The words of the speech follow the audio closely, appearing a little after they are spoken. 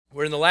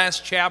We're in the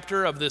last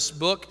chapter of this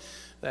book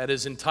that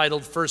is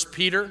entitled 1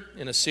 Peter,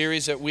 in a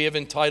series that we have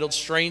entitled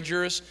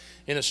Strangers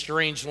in a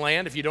Strange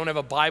Land. If you don't have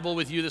a Bible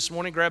with you this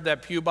morning, grab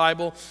that pew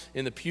Bible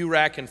in the pew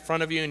rack in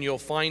front of you, and you'll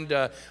find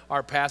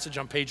our passage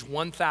on page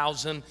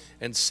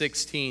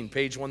 1016.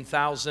 Page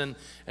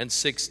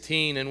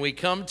 1016. And we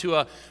come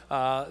to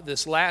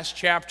this last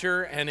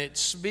chapter, and it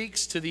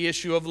speaks to the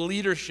issue of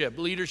leadership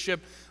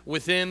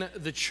within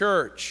the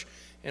church.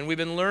 And we've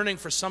been learning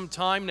for some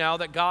time now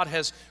that God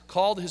has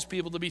called his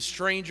people to be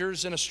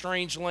strangers in a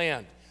strange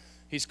land.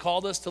 He's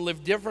called us to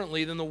live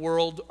differently than the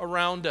world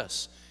around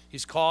us.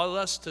 He's called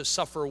us to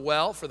suffer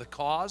well for the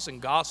cause and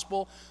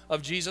gospel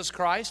of Jesus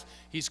Christ.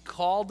 He's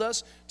called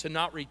us to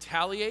not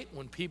retaliate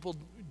when people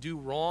do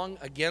wrong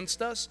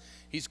against us.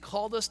 He's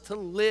called us to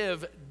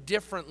live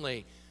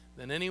differently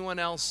than anyone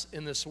else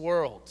in this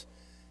world.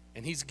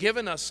 And he's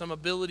given us some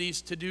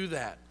abilities to do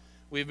that.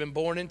 We've been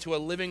born into a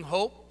living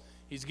hope.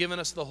 He's given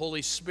us the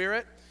Holy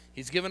Spirit.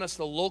 He's given us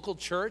the local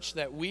church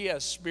that we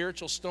as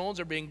spiritual stones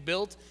are being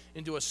built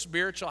into a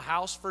spiritual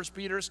house, 1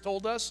 Peter has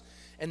told us.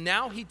 And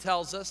now he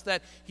tells us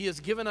that he has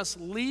given us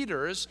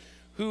leaders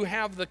who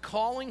have the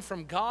calling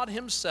from God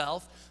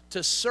himself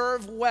to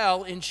serve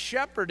well in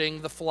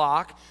shepherding the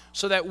flock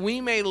so that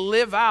we may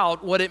live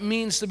out what it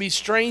means to be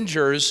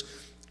strangers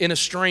in a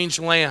strange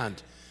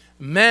land.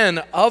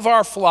 Men of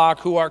our flock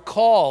who are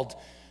called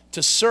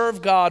to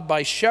serve God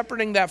by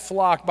shepherding that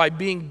flock, by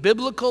being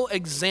biblical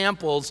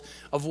examples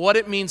of what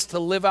it means to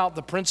live out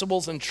the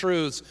principles and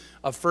truths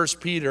of 1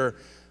 Peter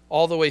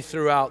all the way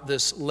throughout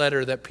this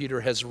letter that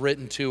Peter has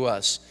written to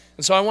us.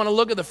 And so I want to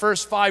look at the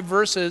first 5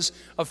 verses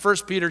of 1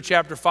 Peter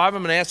chapter 5.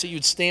 I'm going to ask that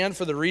you'd stand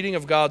for the reading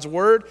of God's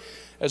word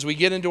as we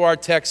get into our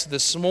text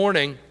this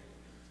morning,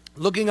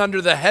 looking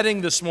under the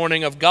heading this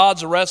morning of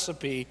God's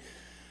recipe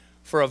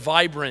for a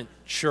vibrant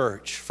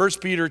church. 1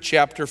 Peter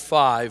chapter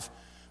 5,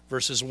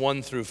 verses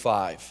 1 through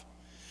 5.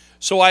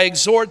 So I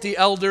exhort the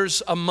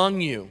elders among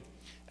you,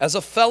 as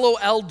a fellow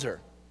elder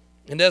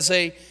and as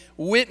a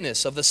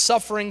witness of the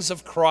sufferings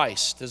of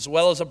Christ, as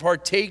well as a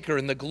partaker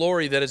in the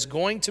glory that is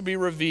going to be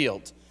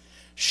revealed.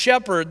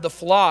 Shepherd the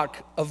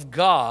flock of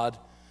God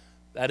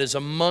that is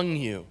among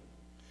you,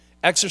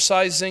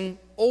 exercising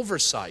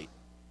oversight,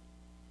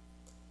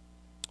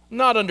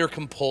 not under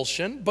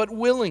compulsion, but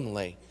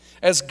willingly,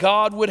 as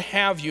God would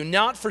have you,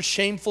 not for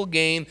shameful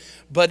gain,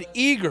 but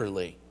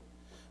eagerly,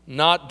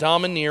 not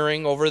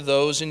domineering over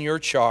those in your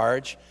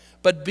charge,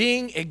 but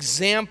being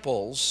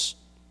examples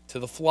to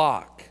the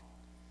flock.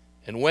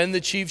 And when the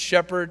chief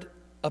shepherd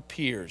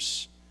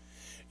appears,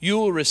 you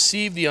will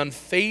receive the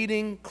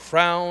unfading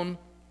crown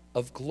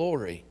of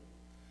glory.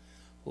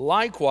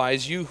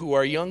 Likewise, you who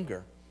are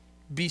younger,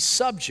 be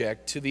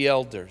subject to the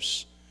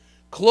elders.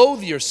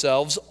 Clothe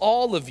yourselves,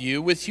 all of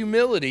you, with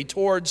humility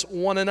towards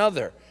one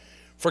another.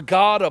 For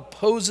God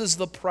opposes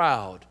the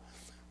proud,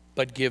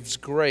 but gives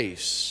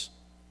grace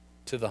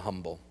to the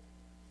humble.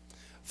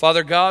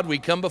 Father God, we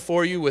come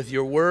before you with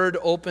your word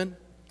open.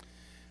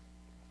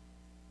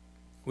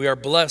 We are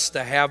blessed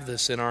to have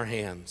this in our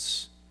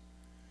hands.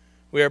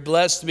 We are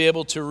blessed to be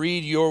able to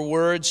read your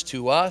words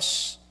to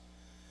us.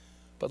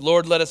 But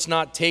Lord, let us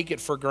not take it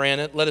for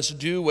granted. Let us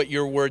do what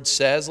your word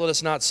says. Let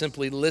us not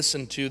simply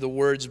listen to the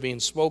words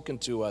being spoken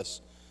to us.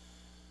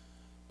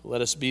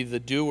 Let us be the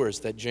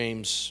doers that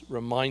James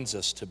reminds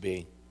us to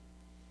be.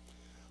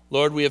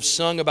 Lord, we have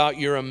sung about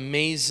your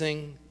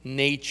amazing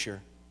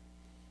nature,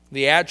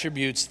 the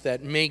attributes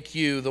that make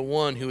you the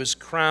one who is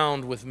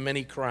crowned with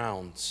many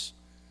crowns.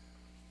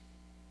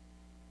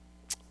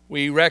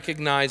 We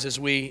recognize as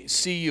we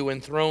see you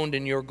enthroned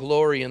in your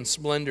glory and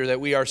splendor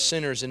that we are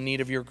sinners in need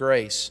of your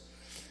grace.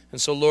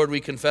 And so, Lord, we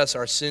confess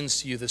our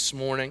sins to you this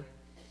morning,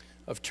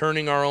 of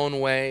turning our own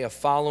way, of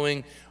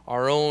following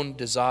our own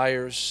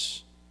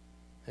desires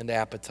and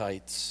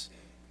appetites.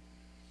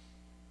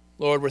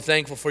 Lord, we're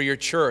thankful for your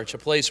church, a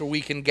place where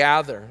we can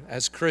gather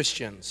as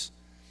Christians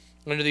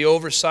under the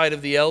oversight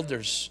of the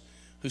elders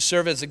who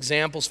serve as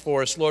examples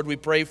for us. Lord, we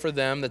pray for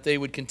them that they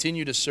would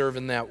continue to serve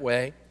in that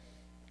way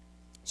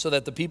so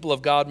that the people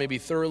of God may be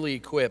thoroughly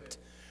equipped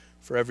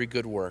for every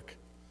good work.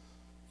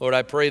 Lord,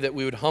 I pray that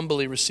we would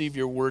humbly receive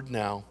your word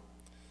now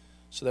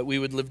so that we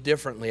would live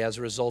differently as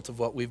a result of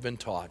what we've been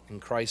taught. In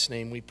Christ's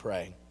name we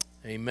pray.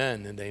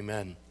 Amen and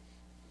amen.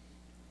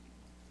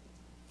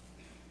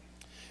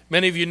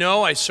 Many of you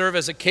know I serve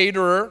as a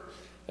caterer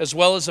as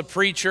well as a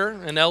preacher,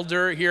 an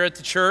elder here at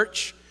the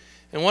church.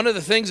 And one of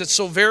the things that's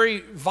so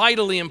very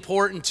vitally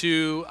important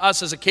to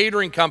us as a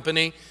catering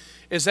company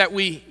is that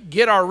we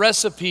get our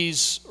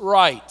recipes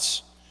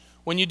right.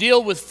 When you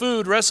deal with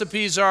food,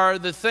 recipes are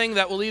the thing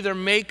that will either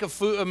make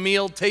a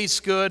meal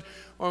taste good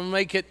or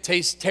make it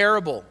taste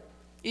terrible.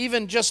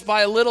 Even just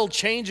by a little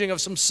changing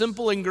of some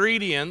simple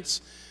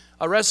ingredients,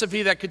 a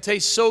recipe that could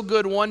taste so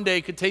good one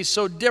day could taste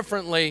so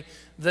differently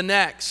the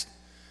next.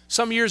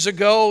 Some years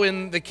ago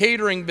in the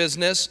catering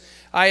business,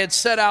 I had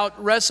set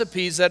out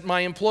recipes that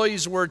my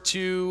employees were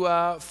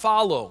to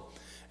follow.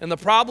 And the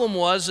problem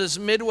was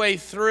midway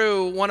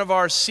through one of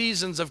our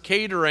seasons of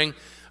catering,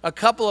 a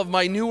couple of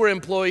my newer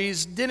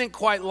employees didn't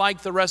quite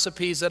like the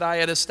recipes that I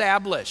had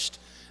established.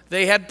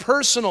 They had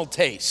personal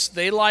tastes.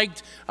 They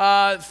liked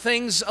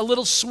things a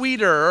little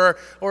sweeter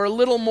or a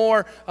little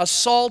more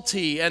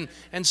salty. And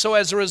so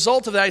as a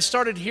result of that, I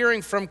started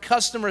hearing from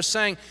customers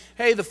saying,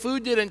 hey, the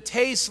food didn't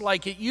taste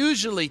like it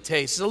usually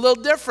tastes. It's a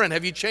little different.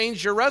 Have you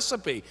changed your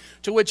recipe?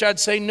 To which I'd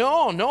say,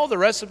 no, the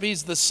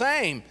recipe's the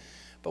same.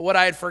 But what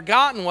I had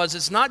forgotten was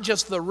it's not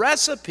just the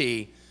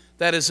recipe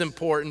that is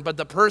important, but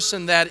the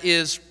person that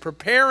is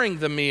preparing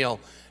the meal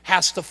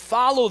has to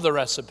follow the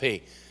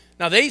recipe.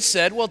 Now they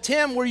said, well,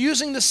 Tim, we're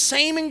using the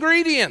same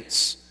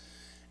ingredients.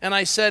 And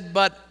I said,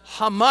 but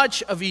how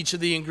much of each of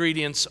the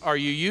ingredients are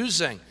you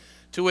using?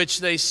 To which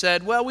they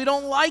said, well, we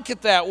don't like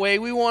it that way.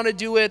 We want to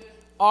do it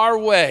our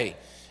way.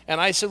 And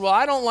I said, well,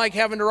 I don't like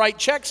having to write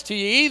checks to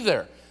you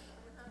either.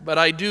 But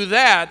I do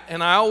that,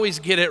 and I always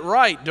get it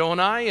right, don't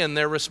I? And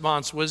their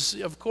response was,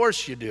 of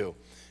course you do.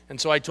 And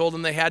so I told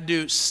them they had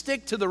to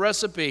stick to the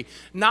recipe,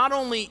 not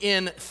only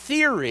in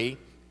theory,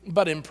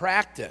 but in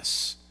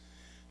practice.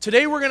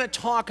 Today we're going to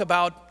talk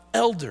about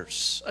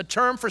elders, a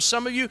term for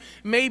some of you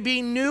may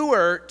be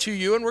newer to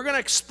you, and we're going to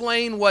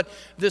explain what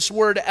this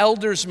word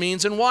elders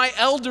means and why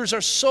elders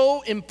are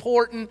so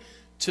important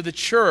to the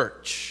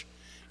church.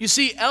 You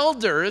see,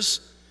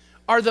 elders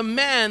are the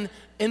men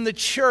in the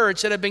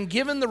church that have been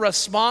given the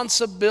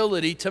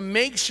responsibility to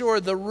make sure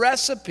the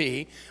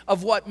recipe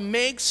of what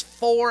makes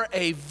for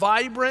a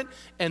vibrant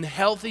and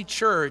healthy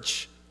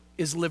church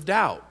is lived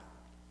out.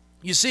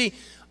 You see,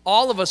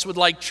 all of us would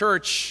like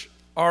church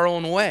our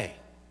own way.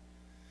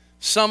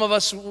 Some of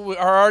us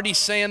are already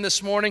saying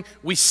this morning,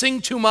 we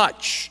sing too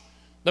much.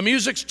 The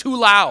music's too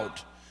loud.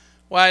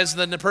 Whereas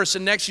the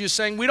person next to you is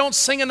saying, we don't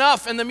sing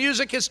enough and the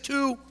music is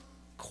too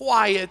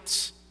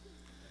quiet.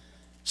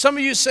 Some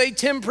of you say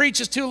Tim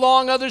preaches too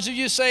long. Others of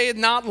you say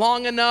not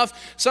long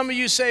enough. Some of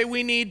you say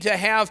we need to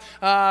have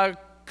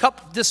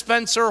cup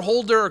dispenser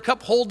holder or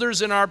cup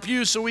holders in our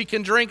pew so we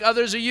can drink.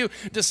 Others of you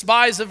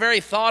despise the very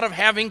thought of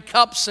having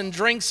cups and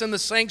drinks in the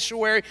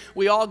sanctuary.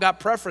 We all got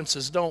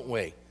preferences, don't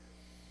we?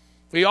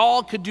 We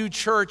all could do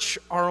church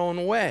our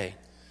own way.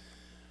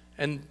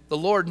 And the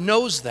Lord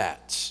knows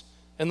that.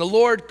 And the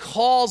Lord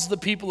calls the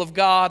people of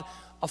God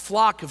a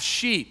flock of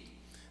sheep.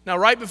 Now,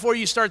 right before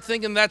you start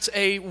thinking that's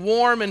a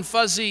warm and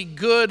fuzzy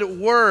good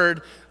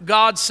word,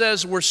 God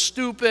says we're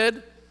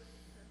stupid,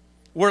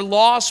 we're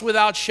lost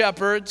without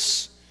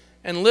shepherds,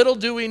 and little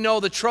do we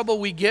know the trouble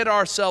we get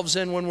ourselves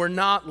in when we're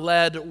not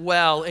led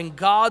well. And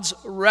God's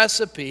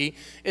recipe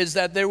is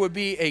that there would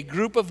be a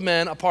group of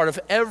men, a part of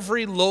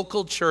every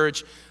local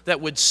church, that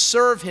would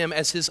serve him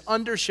as his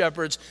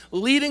under-shepherds,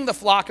 leading the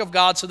flock of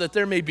God so that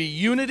there may be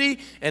unity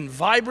and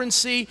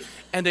vibrancy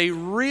and a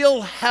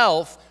real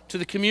health to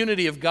the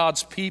community of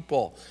God's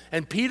people.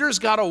 And Peter's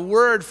got a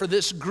word for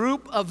this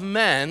group of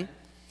men,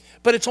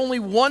 but it's only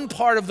one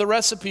part of the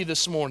recipe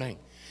this morning.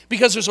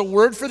 Because there's a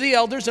word for the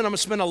elders, and I'm going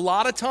to spend a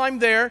lot of time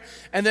there.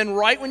 And then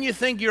right when you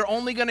think you're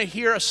only going to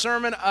hear a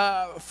sermon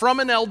from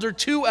an elder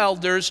to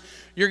elders,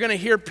 you're going to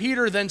hear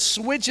Peter then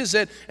switches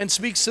it and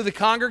speaks to the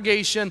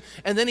congregation.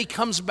 And then he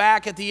comes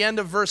back at the end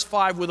of verse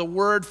 5 with a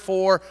word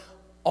for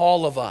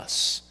all of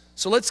us.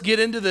 So let's get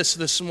into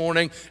this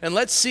morning, and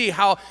let's see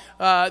how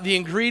the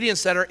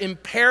ingredients that are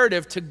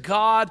imperative to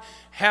God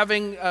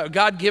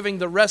giving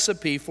the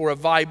recipe for a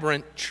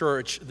vibrant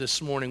church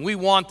this morning. We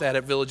want that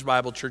at Village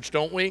Bible Church,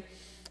 don't we?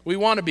 We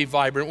want to be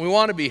vibrant. We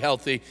want to be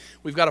healthy.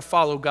 We've got to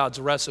follow God's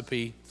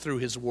recipe through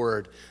his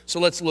word. So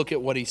let's look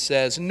at what he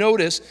says.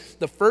 Notice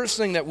the first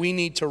thing that we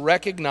need to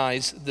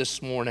recognize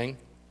this morning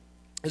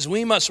is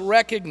we must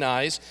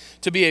recognize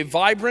to be a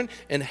vibrant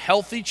and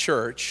healthy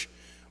church,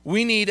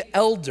 we need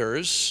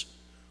elders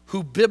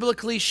who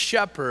biblically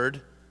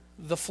shepherd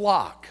the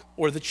flock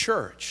or the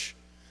church.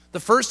 The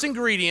first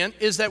ingredient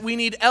is that we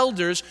need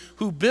elders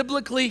who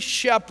biblically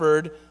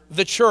shepherd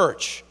the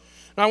church.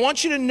 Now, I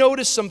want you to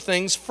notice some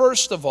things,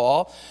 first of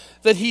all,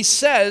 that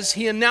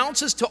he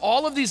announces to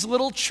all of these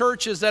little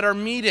churches that are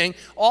meeting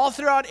all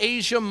throughout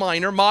Asia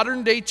Minor,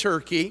 modern-day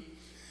Turkey,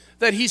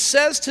 that he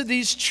says to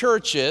these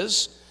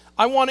churches,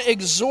 I want to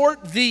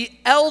exhort the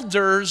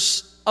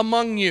elders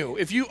among you.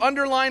 If you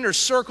underline or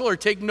circle or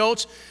take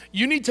notes,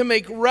 you need to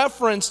make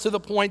reference to the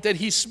point that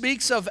he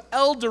speaks of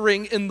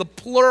eldering in the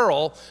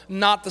plural,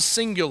 not the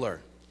singular.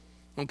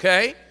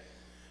 Okay?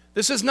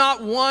 This is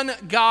not one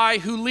guy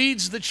who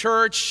leads the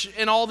church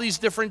in all these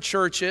different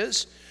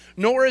churches,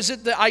 nor is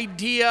it the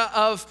idea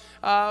of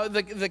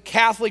the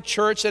Catholic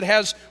Church that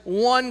has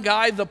one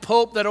guy, the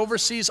Pope, that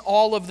oversees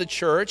all of the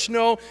church.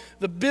 No,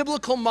 the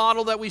biblical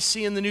model that we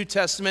see in the New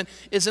Testament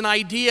is an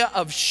idea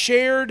of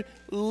shared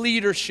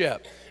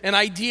leadership, an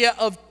idea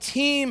of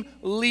team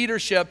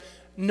leadership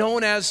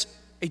known as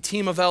a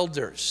team of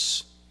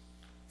elders.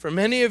 For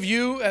many of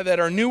you that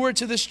are newer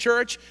to this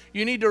church,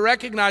 you need to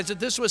recognize that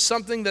this was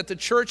something that the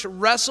church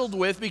wrestled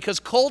with, because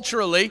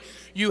culturally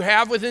you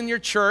have within your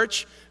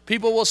church,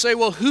 people will say,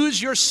 well, who's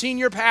your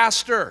senior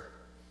pastor?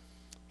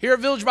 Here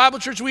at Village Bible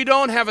Church, we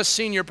don't have a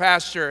senior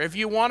pastor. If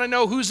you want to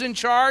know who's in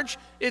charge,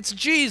 it's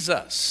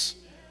Jesus.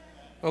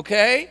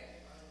 Okay?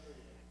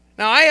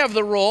 Now, I have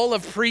the role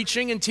of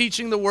preaching and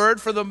teaching the word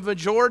for the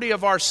majority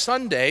of our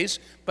Sundays,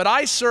 but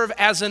I serve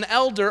as an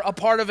elder, a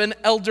part of an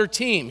elder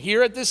team.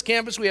 Here at this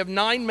campus, we have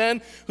 9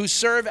 men who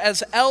serve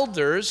as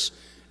elders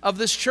of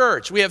this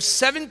church. We have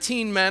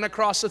 17 men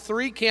across the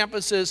 3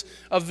 campuses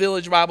of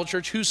Village Bible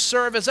Church who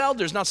serve as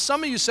elders. Now,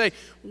 some of you say,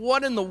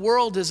 what in the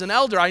world is an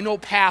elder? I know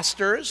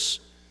pastors,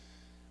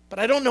 but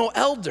I don't know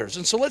elders.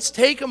 And so let's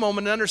take a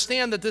moment and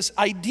understand that this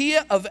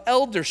idea of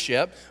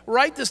eldership,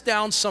 write this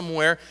down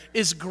somewhere,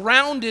 is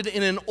grounded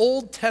in an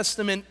Old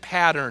Testament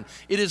pattern.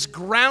 It is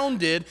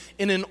grounded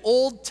in an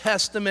Old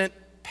Testament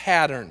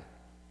pattern.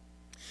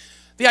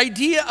 The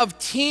idea of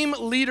team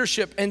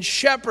leadership and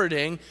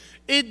shepherding,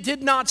 it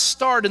did not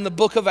start in the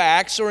book of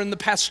Acts or in the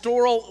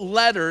pastoral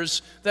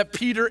letters that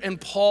Peter and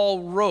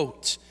Paul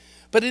wrote,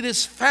 but it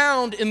is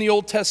found in the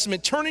Old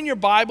Testament. Turn in your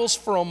Bibles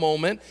for a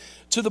moment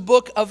to the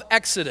book of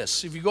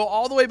Exodus. If you go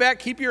all the way back,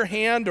 keep your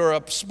hand or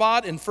a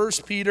spot in 1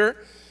 Peter.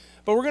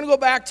 But we're going to go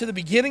back to the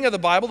beginning of the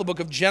Bible, the book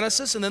of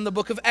Genesis, and then the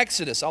book of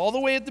Exodus, all the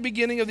way at the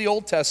beginning of the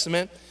Old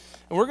Testament.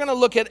 And we're going to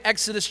look at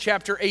Exodus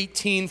chapter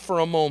 18 for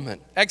a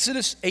moment.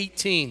 Exodus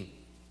 18.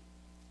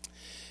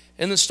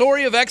 In the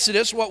story of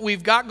Exodus, what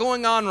we've got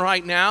going on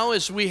right now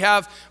is we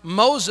have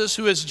Moses,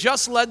 who has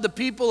just led the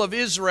people of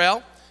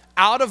Israel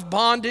out of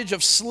bondage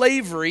of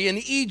slavery in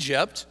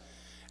Egypt.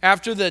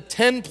 After the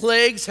 10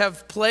 plagues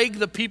have plagued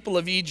the people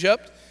of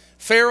Egypt,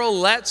 Pharaoh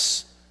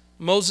lets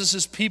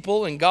Moses'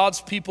 people and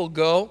God's people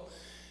go.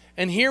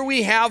 And here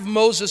we have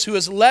Moses, who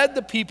has led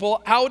the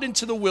people out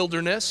into the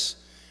wilderness,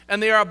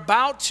 and they are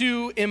about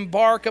to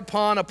embark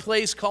upon a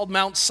place called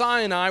Mount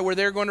Sinai, where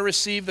they're going to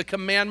receive the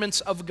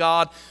commandments of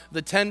God,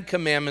 the 10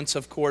 commandments,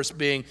 of course,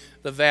 being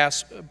the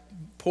vast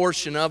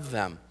portion of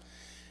them.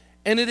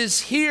 And it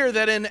is here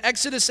that in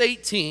Exodus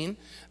 18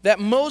 that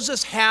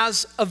Moses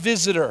has a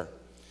visitor.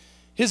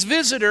 His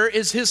visitor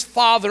is his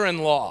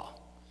father-in-law.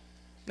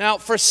 Now,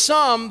 for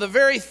some, the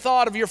very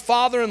thought of your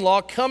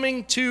father-in-law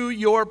coming to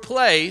your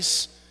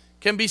place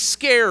can be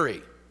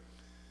scary.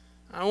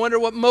 I wonder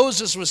what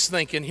Moses was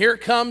thinking. Here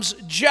comes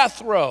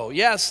Jethro.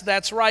 Yes,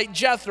 that's right,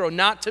 Jethro,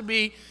 not to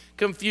be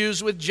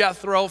confused with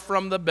Jethro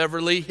from the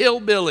Beverly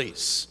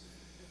Hillbillies.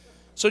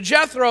 So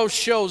Jethro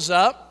shows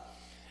up,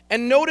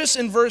 and notice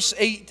in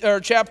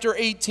chapter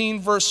 18,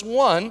 verse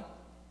 1,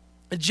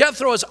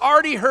 Jethro has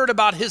already heard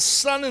about his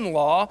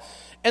son-in-law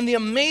and the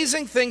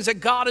amazing things that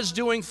God is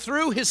doing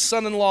through his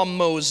son-in-law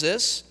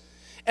Moses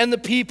and the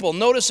people.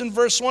 Notice in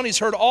verse 1, he's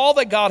heard all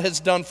that God has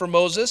done for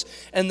Moses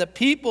and the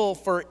people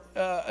for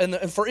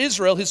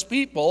Israel, his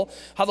people,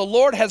 how the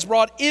Lord has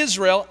brought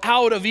Israel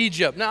out of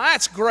Egypt. Now,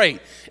 that's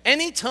great.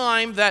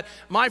 Anytime that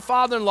my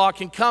father-in-law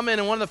can come in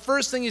and one of the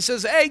first things he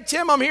says, hey,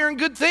 Tim, I'm hearing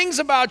good things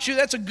about you,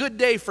 that's a good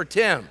day for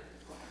Tim.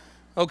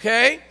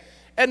 Okay?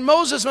 And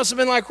Moses must have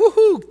been like,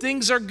 woohoo,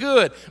 things are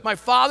good. My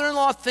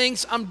father-in-law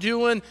thinks I'm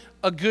doing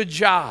a good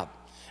job.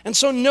 And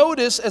so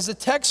notice as the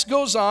text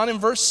goes on in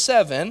verse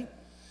 7,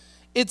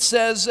 it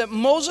says that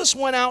Moses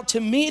went out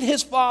to meet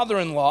his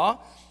father-in-law.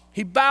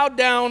 He bowed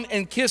down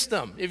and kissed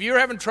him. If you're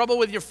having trouble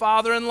with your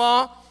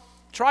father-in-law,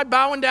 try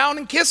bowing down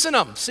and kissing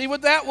him. See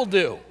what that will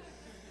do.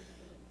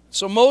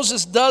 So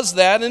Moses does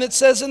that, and it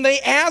says, and they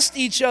asked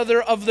each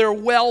other of their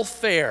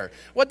welfare.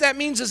 What that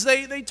means is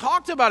they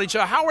talked about each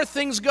other. How are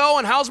things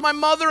going? How's my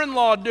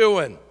mother-in-law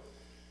doing?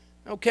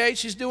 Okay,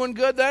 she's doing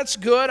good. That's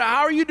good.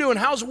 How are you doing?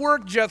 How's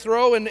work,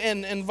 Jethro?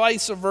 And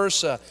vice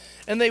versa.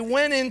 And they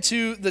went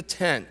into the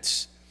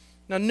tent.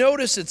 Now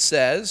notice it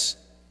says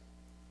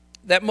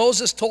that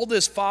Moses told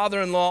his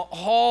father-in-law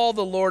all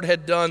the Lord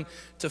had done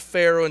to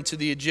Pharaoh and to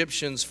the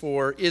Egyptians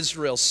for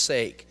Israel's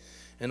sake,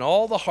 and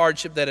all the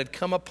hardship that had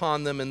come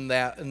upon them in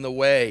the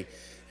way,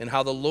 and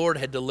how the Lord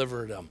had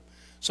delivered them.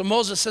 So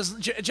Moses says,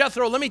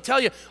 Jethro, let me tell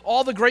you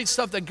all the great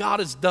stuff that God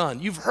has done.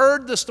 You've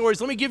heard the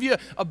stories. Let me give you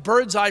a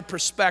bird's eye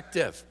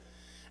perspective.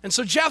 And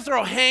so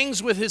Jethro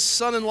hangs with his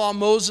son-in-law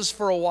Moses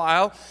for a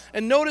while.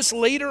 And notice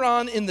later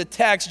on in the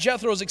text,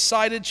 Jethro's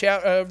excited,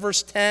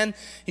 verse 10.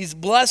 He's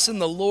blessing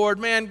the Lord.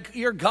 Man,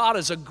 your God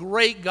is a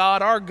great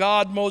God. Our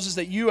God, Moses,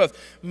 that you have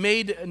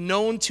made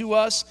known to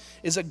us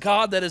is a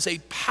God that is a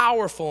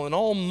powerful and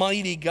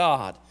almighty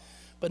God.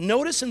 But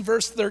notice in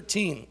verse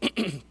 13,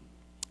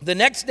 the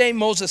next day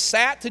Moses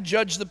sat to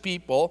judge the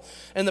people,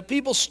 and the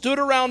people stood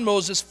around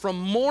Moses from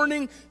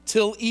morning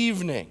till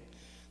evening.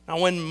 Now,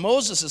 when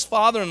Moses'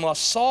 father-in-law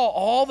saw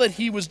all that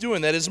he was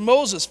doing, that is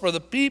Moses, for the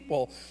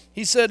people,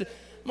 he said,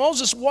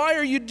 Moses, why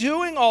are you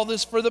doing all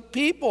this for the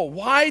people?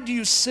 Why do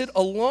you sit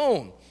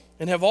alone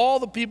and have all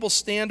the people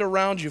stand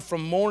around you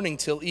from morning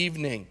till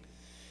evening?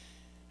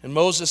 And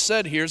Moses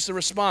said, here's the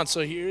response.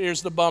 So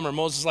here's the bummer.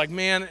 Moses is like,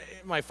 man,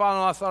 my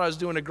father-in-law thought I was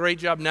doing a great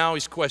job. Now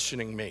he's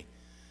questioning me.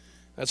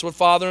 That's what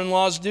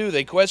father-in-laws do.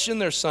 They question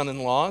their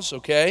son-in-laws,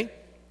 okay?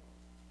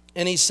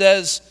 And he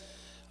says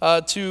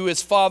to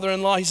his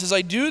father-in-law, he says,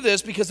 I do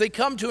this because they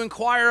come to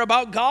inquire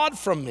about God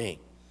from me.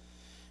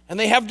 And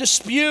they have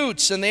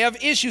disputes and they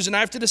have issues, and I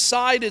have to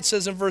decide, it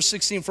says in verse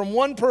 16, from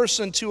one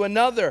person to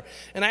another.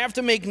 And I have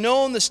to make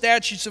known the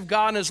statutes of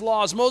God and his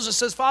laws. Moses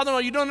says, father-in-law,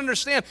 you don't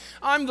understand.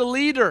 I'm the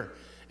leader.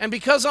 And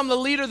because I'm the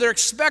leader, they're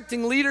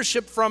expecting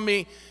leadership from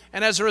me.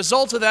 And as a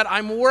result of that,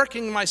 I'm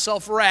working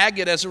myself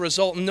ragged as a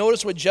result. And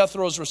notice what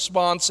Jethro's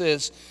response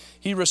is.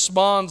 He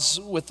responds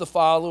with the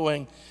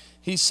following.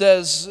 He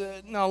says,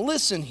 now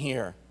listen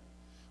here.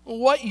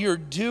 What you're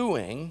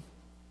doing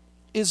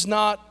is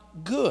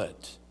not good.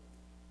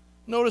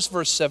 Notice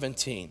verse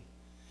 17.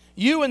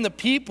 You and the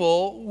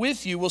people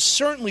with you will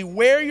certainly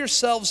wear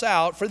yourselves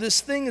out, for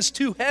this thing is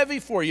too heavy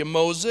for you,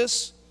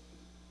 Moses.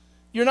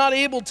 You're not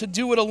able to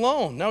do it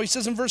alone. Now he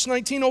says in verse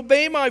 19,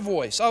 obey my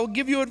voice. I will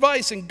give you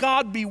advice, and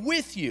God be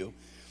with you.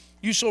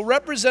 You shall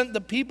represent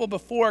the people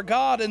before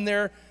God in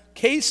their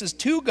cases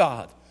to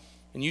God.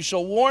 And you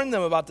shall warn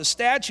them about the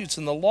statutes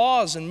and the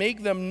laws and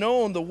make them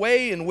known the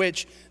way in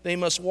which they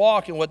must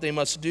walk and what they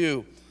must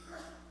do.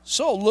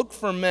 So look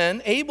for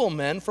men, able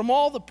men from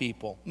all the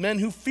people, men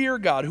who fear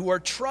God, who are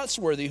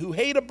trustworthy, who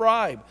hate a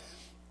bribe,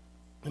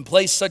 and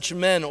place such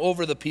men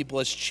over the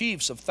people as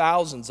chiefs of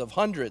thousands, of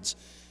hundreds,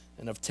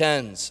 and of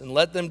tens. And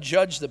let them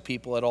judge the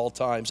people at all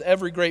times.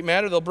 Every great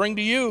matter they'll bring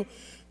to you,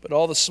 but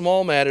all the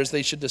small matters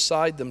they should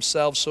decide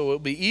themselves, so it will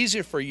be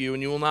easier for you,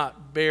 and you will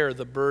not bear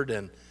the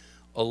burden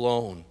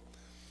alone.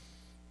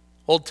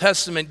 Old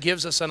Testament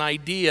gives us an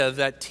idea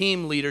that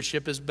team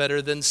leadership is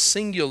better than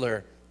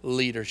singular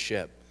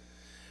leadership.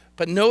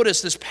 But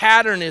notice this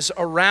pattern is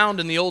around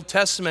in the Old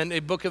Testament.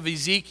 A book of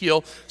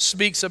Ezekiel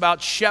speaks about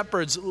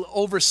shepherds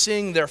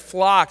overseeing their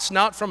flocks,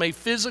 not from a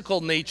physical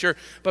nature,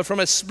 but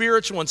from a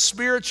spiritual one.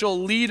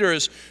 Spiritual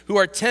leaders who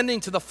are tending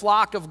to the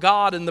flock of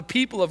God and the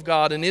people of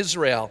God in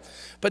Israel.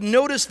 But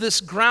notice this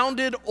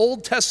grounded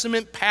Old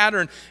Testament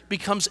pattern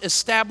becomes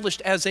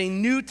established as a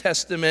New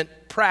Testament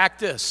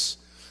practice.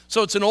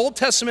 So it's an Old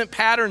Testament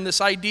pattern,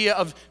 this idea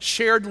of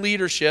shared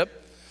leadership.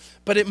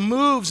 But it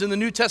moves in the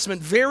New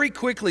Testament very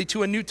quickly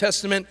to a New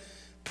Testament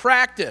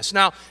practice.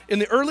 Now, in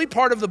the early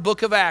part of the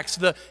book of Acts,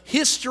 the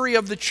history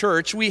of the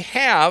church, we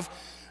have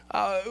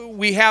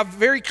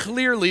very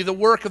clearly the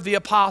work of the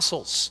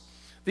apostles.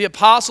 The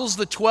apostles,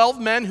 the 12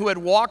 men who had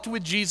walked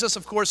with Jesus,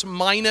 of course,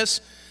 minus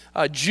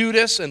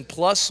Judas and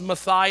plus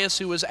Matthias,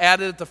 who was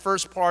added at the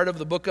first part of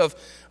the book of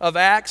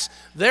Acts,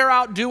 they're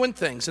out doing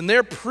things, and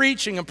they're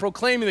preaching and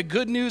proclaiming the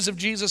good news of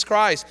Jesus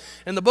Christ.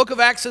 And the book of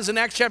Acts says in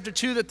Acts chapter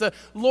 2 that the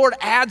Lord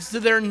adds to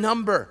their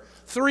number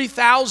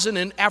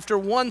 3,000 after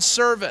one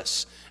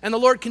service. And the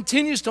Lord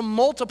continues to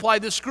multiply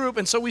this group.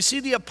 And so we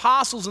see the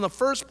apostles in the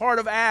first part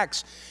of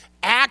Acts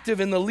active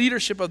in the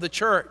leadership of the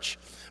church.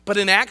 But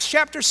in Acts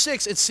chapter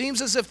 6, it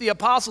seems as if the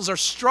apostles are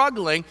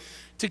struggling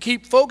to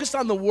keep focused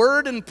on the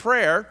word and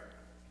prayer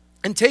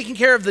and taking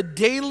care of the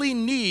daily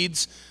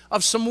needs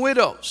of some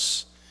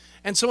widows.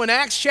 And so in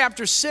Acts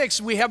chapter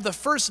 6, we have the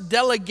first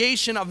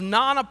delegation of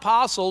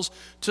non-apostles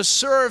to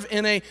serve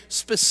in a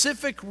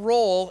specific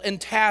role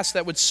and task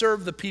that would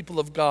serve the people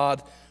of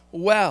God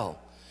well.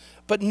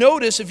 But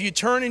notice, if you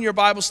turn in your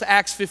Bibles to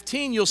Acts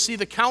 15, you'll see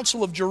the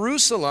Council of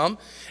Jerusalem,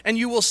 and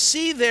you will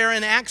see there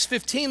in Acts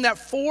 15 that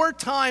 4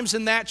 times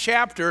in that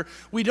chapter,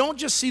 we don't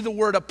just see the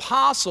word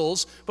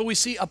apostles, but we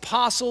see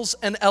apostles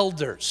and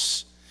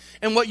elders.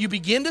 And what you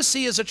begin to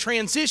see is a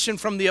transition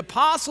from the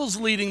apostles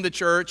leading the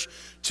church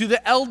to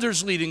the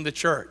elders leading the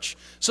church.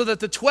 So that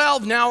the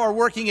 12 now are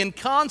working in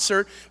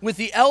concert with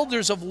the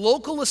elders of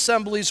local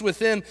assemblies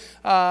within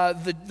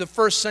the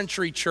first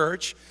century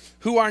church,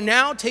 who are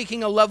now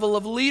taking a level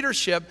of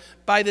leadership.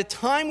 By the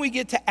time we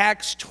get to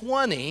Acts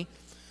 20,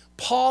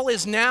 Paul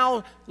is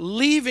now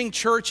leaving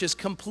churches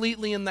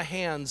completely in the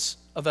hands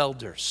of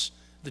elders.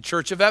 The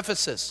church of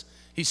Ephesus,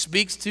 he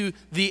speaks to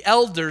the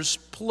elders,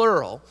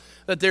 plural,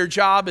 that their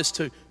job is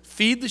to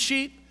feed the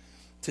sheep,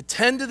 to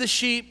tend to the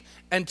sheep,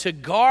 and to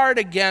guard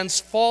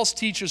against false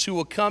teachers who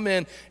will come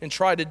in and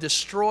try to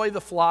destroy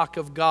the flock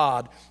of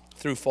God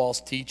through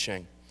false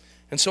teaching.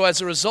 And so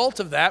as a result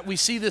of that, we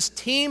see this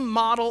team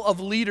model of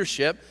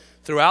leadership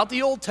throughout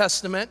the Old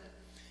Testament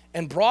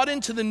and brought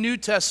into the New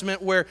Testament,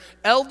 where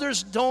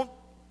elders don't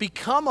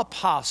become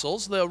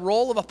apostles. The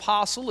role of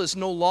apostle is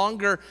no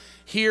longer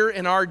here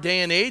in our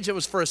day and age. It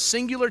was for a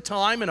singular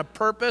time and a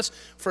purpose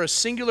for a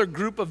singular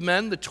group of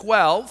men, the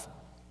 12.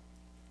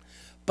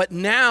 But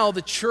now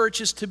the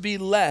church is to be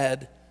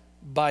led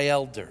by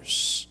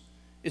elders.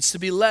 It's to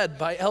be led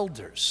by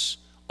elders,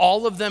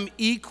 all of them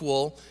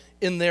equal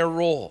in their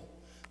role.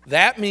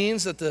 That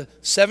means that the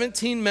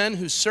 17 men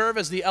who serve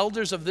as the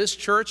elders of this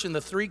church in the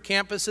 3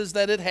 campuses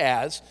that it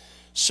has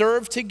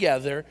serve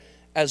together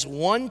as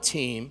one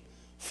team,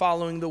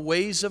 following the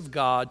ways of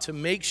God to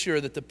make sure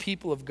that the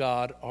people of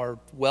God are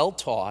well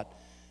taught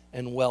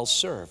and well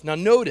served. Now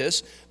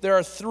notice, there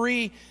are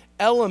 3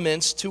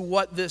 elements to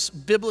what this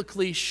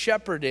biblical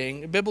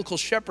shepherding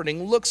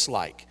looks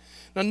like.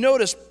 Now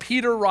notice,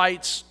 Peter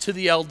writes to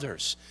the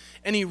elders,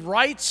 and he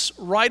writes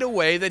right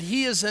away that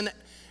he is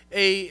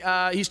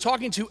he's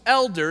talking to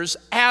elders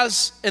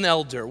as an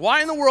elder.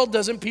 Why in the world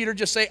doesn't Peter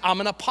just say,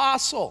 I'm an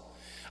apostle?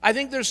 I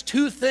think there's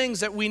 2 things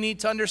that we need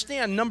to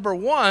understand. Number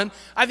 1,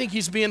 I think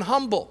he's being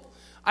humble.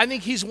 I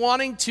think he's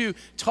wanting to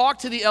talk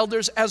to the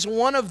elders as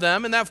one of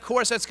them, and that, of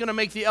course, that's going to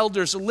make the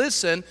elders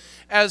listen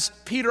as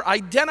Peter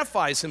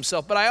identifies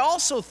himself. But I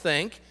also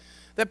think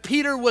that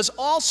Peter was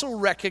also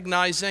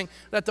recognizing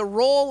that the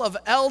role of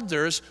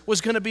elders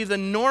was going to be the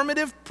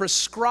normative,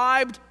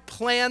 prescribed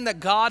plan that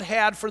God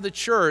had for the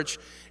church,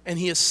 and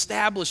he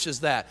establishes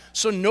that.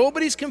 So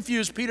nobody's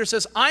confused. Peter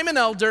says, I'm an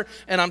elder,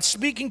 and I'm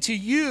speaking to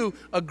you,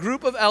 a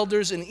group of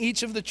elders in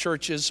each of the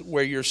churches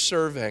where you're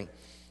serving.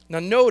 Now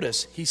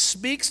notice, he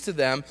speaks to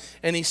them,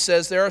 and he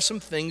says there are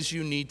some things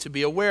you need to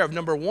be aware of.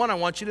 Number one, I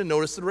want you to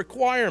notice the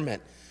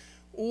requirement.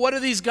 What are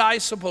these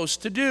guys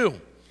supposed to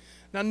do?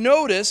 Now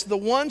notice, the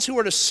ones who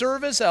are to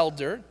serve as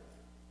elder,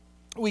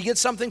 we get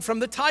something from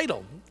the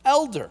title,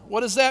 elder.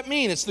 What does that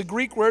mean? It's the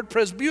Greek word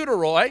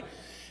presbyteroi,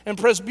 and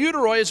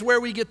presbyteroi is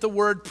where we get the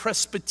word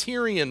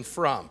Presbyterian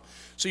from.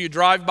 So you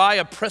drive by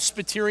a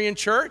Presbyterian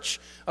church.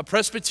 A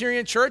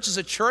Presbyterian church is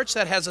a church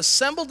that has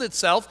assembled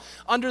itself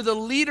under the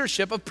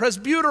leadership of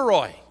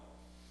presbyteroi,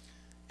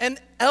 an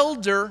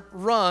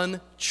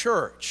elder-run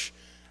church.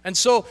 And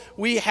so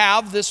we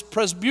have this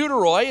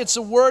presbyteroi. It's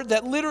a word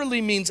that literally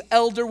means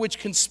elder, which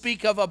can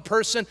speak of a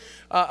person,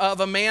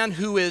 of a man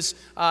who is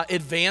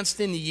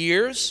advanced in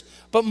years.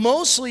 But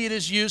mostly it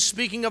is used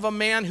speaking of a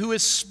man who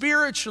is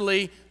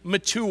spiritually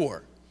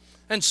mature.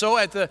 And so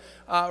at the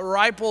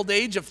ripe old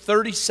age of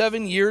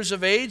 37 years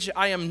of age,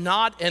 I am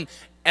not an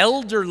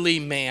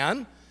elderly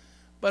man,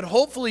 but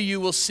hopefully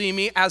you will see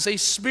me as a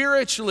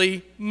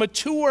spiritually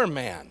mature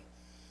man.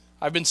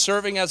 I've been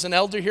serving as an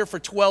elder here for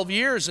 12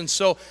 years, and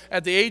so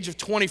at the age of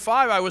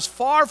 25, I was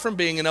far from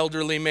being an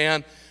elderly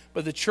man,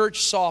 but the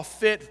church saw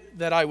fit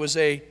that I was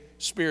a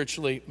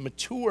spiritually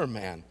mature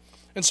man.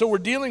 And so we're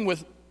dealing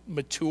with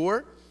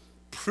mature,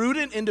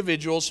 prudent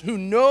individuals who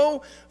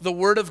know the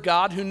Word of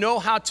God, who know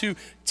how to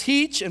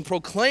teach and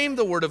proclaim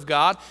the Word of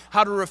God,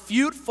 how to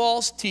refute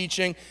false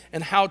teaching,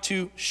 and how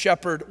to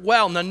shepherd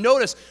well. Now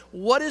notice,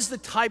 what is the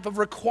type of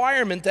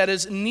requirement that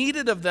is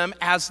needed of them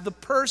as the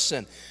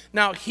person?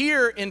 Now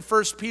here in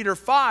 1 Peter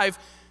 5,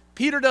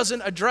 Peter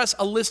doesn't address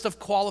a list of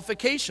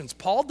qualifications.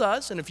 Paul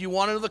does, and if you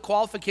want to know the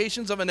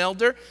qualifications of an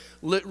elder,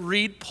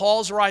 read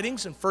Paul's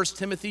writings in 1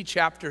 Timothy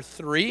chapter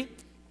 3.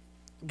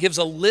 Gives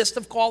a list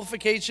of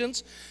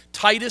qualifications.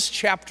 Titus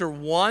chapter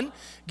 1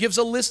 gives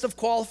a list of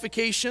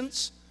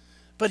qualifications.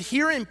 But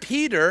here in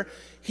Peter,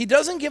 he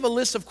doesn't give a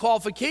list of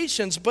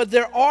qualifications, but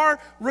there are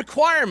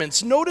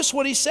requirements. Notice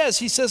what he says.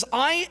 He says,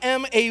 I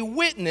am a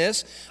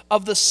witness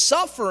of the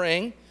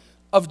suffering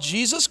of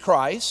Jesus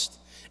Christ,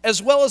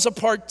 as well as a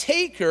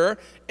partaker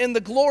in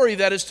the glory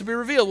that is to be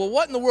revealed. Well,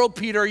 what in the world,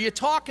 Peter, are you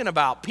talking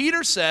about?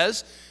 Peter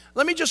says,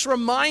 let me just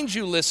remind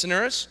you,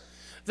 listeners,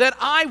 that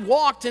I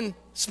walked and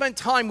spent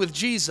time with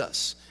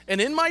Jesus.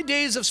 And in my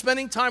days of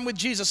spending time with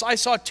Jesus, I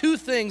saw two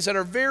things that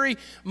are very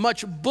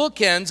much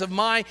bookends of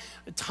my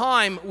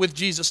time with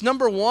Jesus.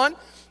 Number one,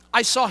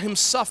 I saw him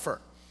suffer.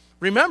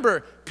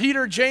 Remember,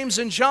 Peter, James,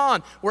 and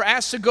John were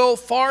asked to go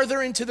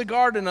farther into the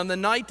garden on the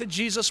night that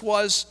Jesus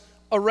was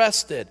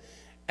arrested.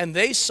 And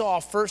they saw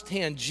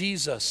firsthand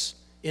Jesus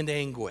in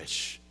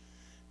anguish.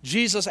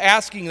 Jesus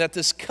asking that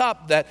this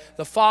cup that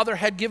the Father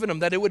had given him,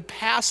 that it would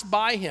pass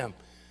by him.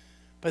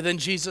 But then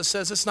Jesus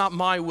says, it's not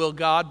my will,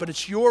 God, but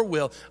it's your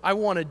will. I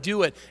want to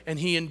do it. And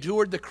he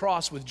endured the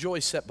cross with joy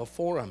set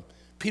before him.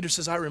 Peter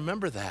says, I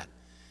remember that.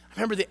 I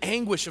remember the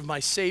anguish of my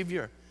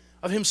Savior,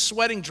 of him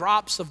sweating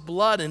drops of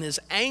blood in his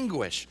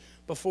anguish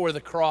before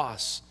the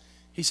cross.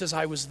 He says,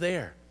 I was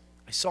there.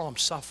 I saw him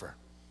suffer.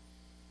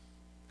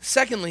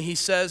 Secondly, he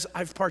says,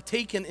 I've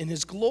partaken in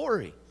his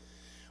glory.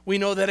 We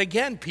know that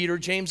again, Peter,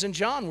 James, and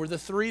John were the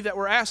three that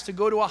were asked to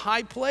go to a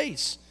high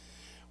place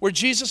where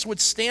Jesus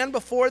would stand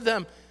before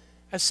them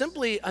as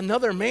simply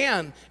another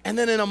man, and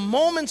then in a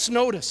moment's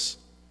notice,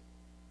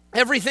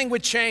 everything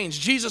would change.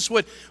 Jesus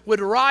would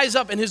rise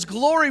up, and his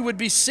glory would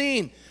be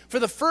seen for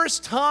the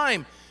first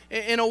time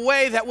in a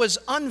way that was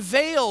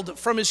unveiled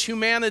from his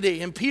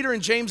humanity. And Peter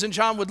and James and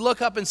John would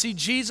look up and see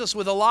Jesus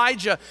with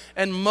Elijah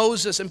and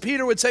Moses, and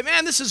Peter would say,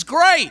 man, this is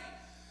great.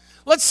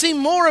 Let's see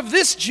more of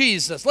this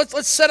Jesus.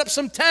 Let's set up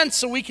some tents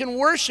so we can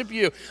worship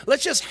you.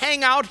 Let's just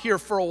hang out here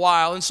for a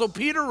while. And so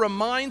Peter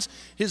reminds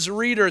his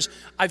readers,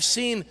 I've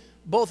seen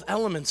both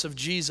elements of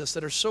Jesus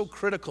that are so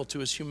critical to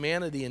his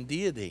humanity and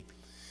deity.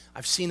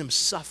 I've seen him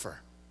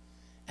suffer,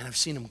 and I've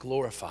seen him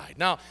glorified.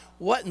 Now,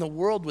 what in the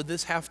world would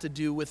this have to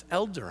do with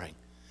eldering?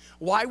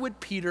 Why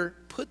would Peter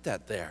put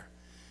that there?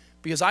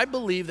 Because I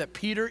believe that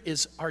Peter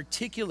is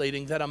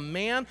articulating that a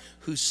man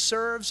who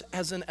serves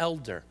as an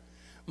elder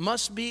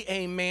must be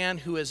a man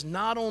who has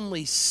not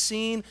only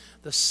seen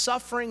the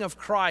suffering of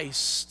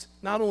Christ,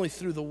 not only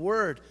through the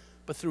word,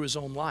 but through his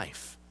own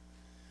life,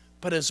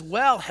 but as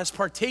well has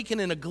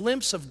partaken in a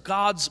glimpse of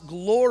God's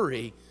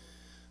glory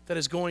that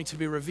is going to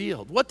be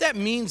revealed. What that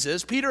means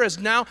is Peter has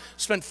now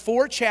spent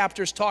 4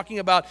 chapters talking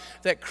about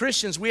that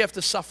Christians, we have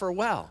to suffer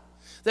well.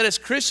 That as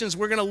Christians,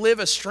 we're going to live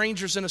as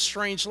strangers in a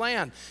strange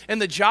land. And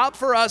the job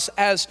for us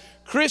as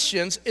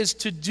Christians is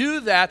to do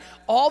that,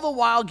 all the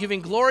while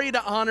giving glory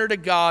to honor to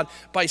God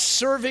by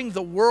serving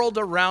the world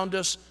around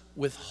us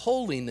with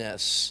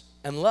holiness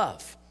and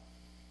love.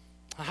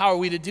 How are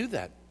we to do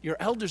that? Your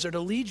elders are to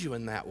lead you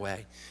in that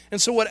way. And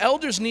so what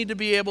elders need to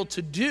be able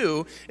to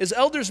do is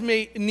elders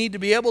need to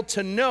be able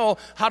to know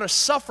how to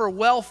suffer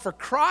well for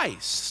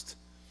Christ.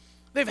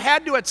 They've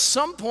had to, at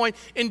some point,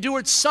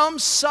 endure some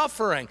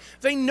suffering.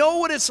 They know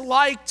what it's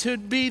like to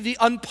be the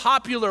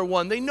unpopular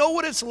one. They know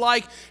what it's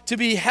like to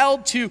be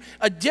held to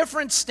a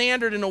different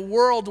standard in a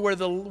world where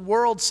the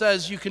world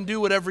says you can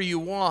do whatever you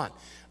want.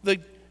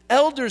 The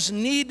elders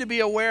need to be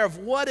aware of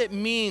what it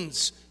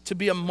means to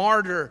be a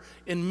martyr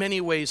in many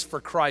ways for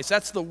Christ.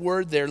 That's the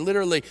word there,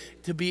 literally,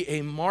 to be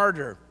a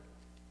martyr,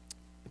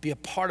 be a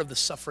part of the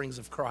sufferings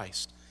of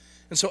Christ.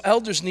 And so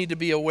elders need to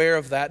be aware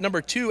of that.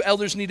 Number two,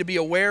 elders need to be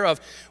aware of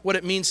what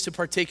it means to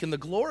partake in the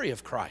glory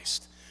of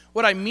Christ.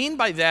 What I mean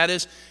by that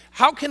is,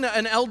 how can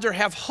an elder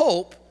have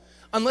hope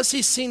unless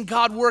he's seen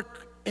God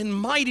work in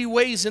mighty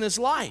ways in his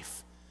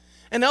life?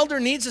 An elder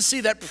needs to see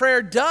that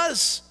prayer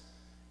does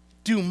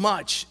do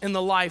much in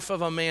the life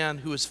of a man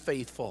who is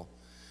faithful.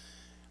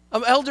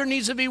 An elder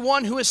needs to be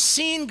one who has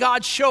seen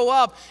God show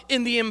up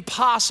in the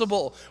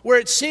impossible, where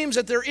it seems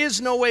that there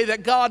is no way,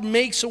 that God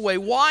makes a way.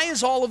 Why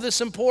is all of this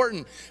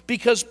important?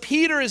 Because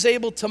Peter is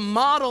able to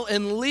model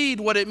and lead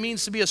what it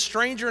means to be a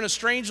stranger in a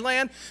strange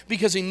land,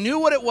 because he knew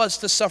what it was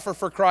to suffer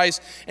for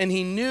Christ, and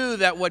he knew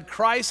that what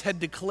Christ had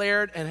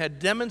declared and had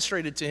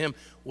demonstrated to him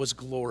was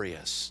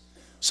glorious.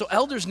 So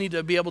elders need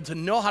to be able to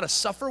know how to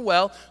suffer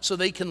well so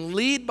they can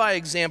lead by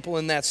example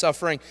in that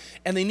suffering.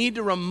 And they need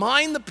to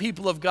remind the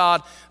people of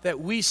God that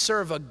we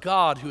serve a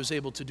God who is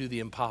able to do the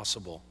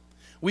impossible.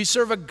 We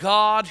serve a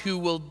God who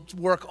will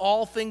work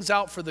all things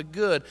out for the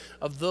good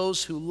of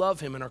those who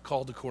love him and are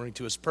called according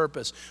to his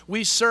purpose.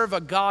 We serve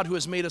a God who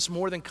has made us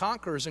more than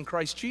conquerors in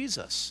Christ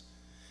Jesus.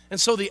 And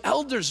so the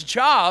elder's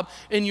job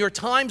in your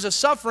times of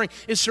suffering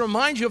is to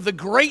remind you of the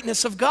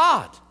greatness of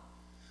God,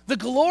 the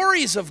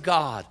glories of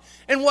God,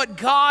 and what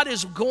God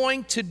is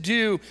going to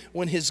do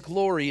when his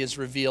glory is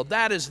revealed.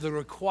 That is the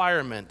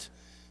requirement,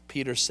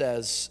 Peter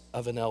says,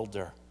 of an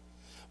elder.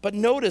 But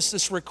notice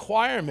this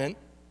requirement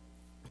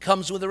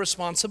comes with a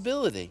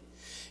responsibility.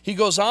 He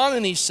goes on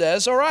and he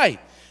says, all right,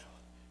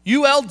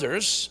 you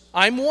elders,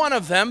 I'm one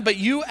of them, but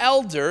you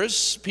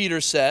elders, Peter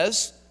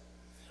says,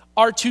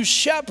 are to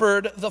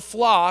shepherd the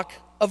flock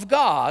of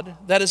God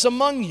that is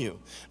among you.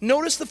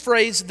 Notice the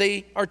phrase,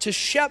 they are to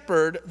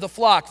shepherd the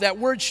flock. That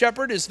word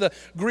shepherd is the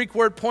Greek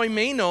word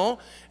poimeno,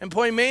 and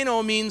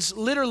poimeno means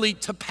literally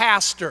to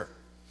pastor.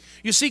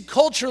 You see,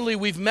 culturally,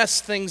 we've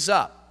messed things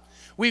up.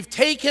 We've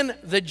taken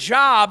the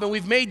job and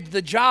we've made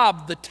the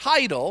job the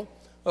title,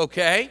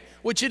 okay,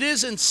 which it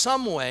is in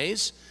some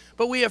ways,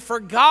 but we have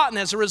forgotten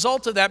as a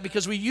result of that,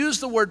 because we use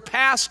the word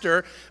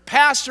pastor.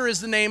 Pastor is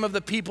the name of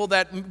the people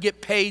that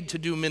get paid to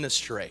do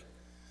ministry.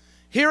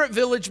 Here at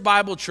Village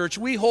Bible Church,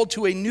 we hold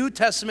to a New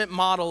Testament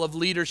model of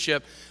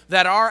leadership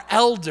that our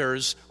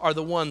elders are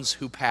the ones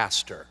who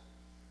pastor.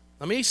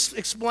 Let me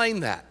explain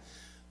that.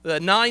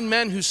 The 9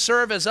 men who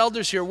serve as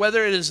elders here,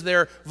 whether it is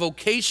their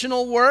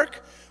vocational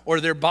work or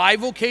their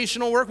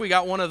bivocational work, we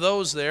got one of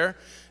those there,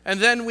 and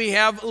then we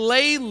have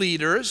lay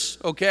leaders,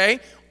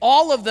 okay?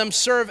 All of them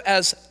serve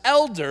as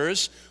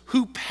elders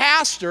who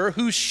pastor,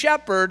 who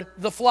shepherd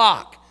the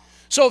flock.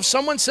 So if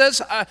someone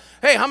says,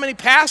 hey, how many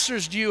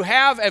pastors do you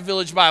have at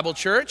Village Bible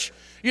Church?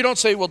 You don't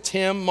say, well,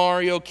 Tim,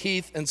 Mario,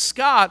 Keith, and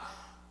Scott.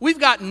 We've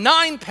got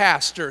 9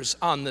 pastors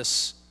in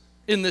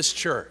this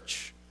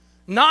church.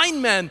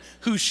 9 men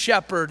who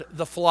shepherd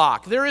the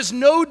flock. There is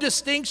no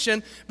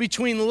distinction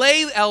between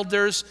lay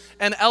elders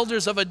and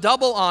elders of a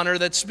double honor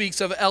that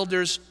speaks of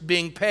elders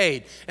being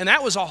paid. And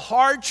that was a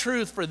hard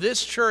truth for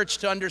this church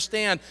to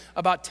understand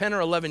about 10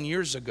 or 11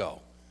 years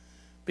ago.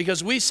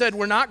 Because we said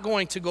we're not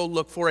going to go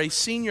look for a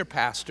senior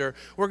pastor.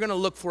 We're going to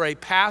look for a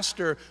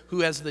pastor who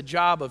has the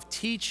job of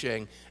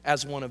teaching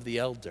as one of the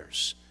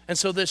elders. And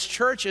so this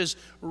church is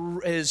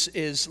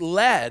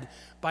led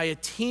by a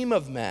team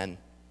of men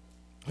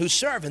who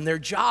serve, and their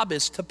job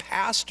is to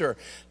pastor,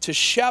 to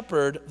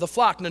shepherd the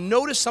flock. Now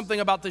notice something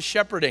about the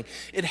shepherding.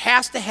 It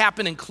has to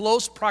happen in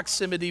close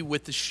proximity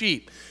with the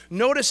sheep.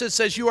 Notice it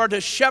says you are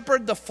to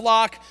shepherd the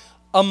flock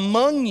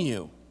among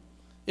you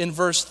in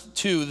verse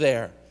 2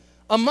 there.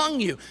 Among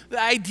you.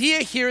 The idea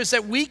here is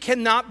that we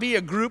cannot be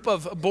a group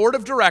of board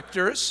of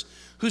directors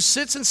who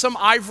sits in some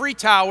ivory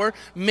tower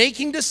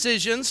making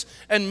decisions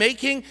and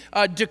making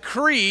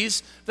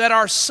decrees that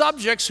our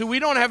subjects who we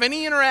don't have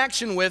any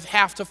interaction with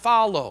have to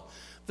follow.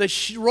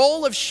 The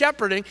role of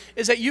shepherding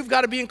is that you've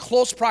got to be in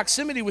close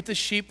proximity with the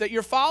sheep that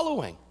you're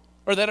following,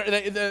 or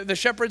that the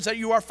shepherds that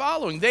you are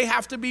following. They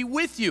have to be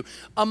with you,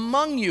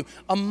 among you,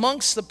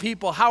 amongst the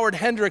people. Howard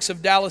Hendricks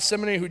of Dallas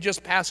Seminary, who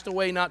just passed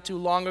away not too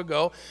long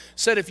ago,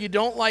 said if you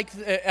don't like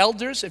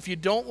elders, if you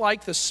don't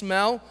like the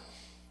smell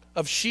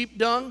of sheep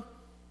dung,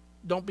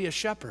 don't be a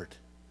shepherd.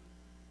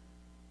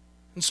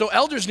 And so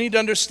elders need to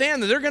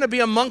understand that they're going to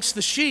be amongst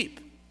the sheep.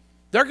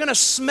 They're going to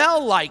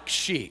smell like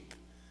sheep.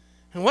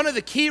 And one of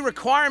the key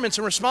requirements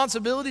and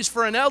responsibilities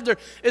for an elder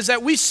is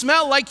that we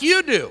smell like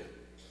you do.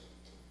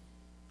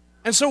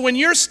 And so when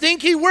you're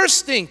stinky, we're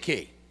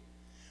stinky.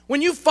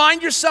 When you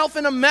find yourself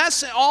in a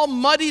mess, all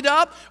muddied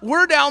up,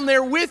 we're down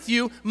there with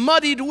you,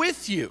 muddied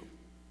with you.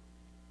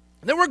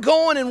 Then we're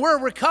going and we're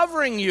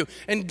recovering you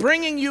and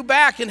bringing you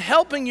back and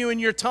helping you in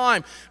your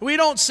time. We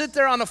don't sit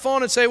there on the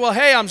phone and say, well,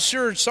 hey, I'm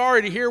sure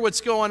sorry to hear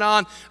what's going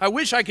on. I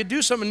wish I could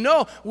do something.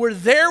 No, we're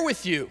there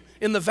with you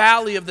in the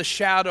valley of the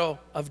shadow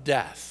of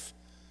death.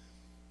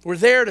 We're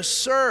there to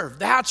serve.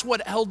 That's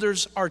what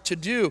elders are to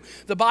do.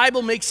 The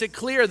Bible makes it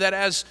clear that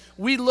as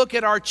we look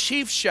at our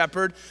chief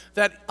shepherd,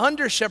 that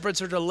under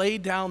shepherds are to lay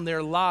down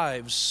their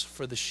lives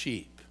for the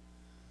sheep.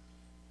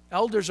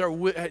 Elders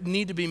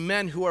need to be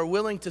men who are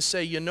willing to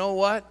say, you know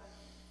what?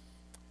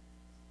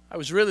 I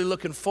was really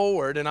looking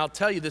forward, and I'll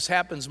tell you, this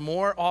happens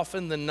more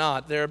often than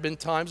not. There have been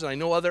times, and I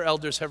know other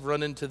elders have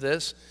run into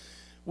this.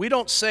 We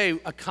don't say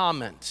a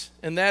comment,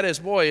 and that is,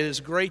 boy, it is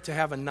great to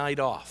have a night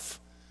off.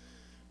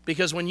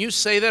 Because when you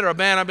say that, or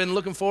man, I've been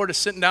looking forward to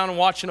sitting down and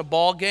watching a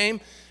ball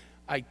game,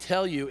 I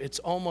tell you, it's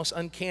almost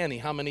uncanny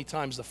how many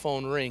times the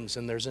phone rings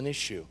and there's an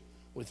issue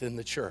within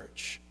the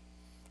church.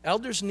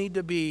 Elders need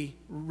to be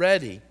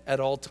ready at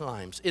all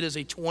times. It is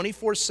a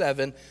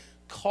 24/7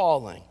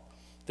 calling.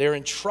 They're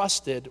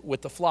entrusted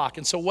with the flock.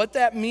 And so what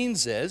that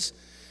means is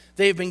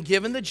they've been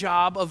given the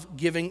job of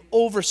giving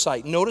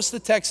oversight. Notice the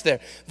text there.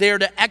 They are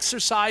to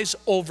exercise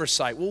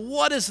oversight. Well,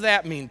 what does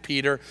that mean,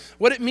 Peter?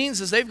 What it means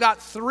is they've got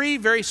three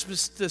very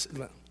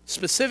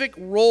specific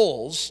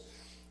roles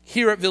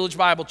here at Village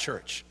Bible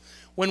Church.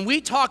 When we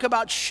talk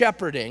about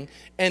shepherding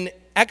and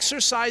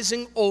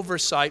exercising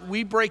oversight,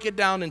 we break it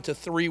down into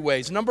three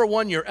ways. Number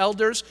one, your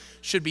elders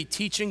should be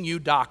teaching you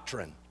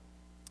doctrine.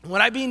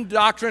 When I mean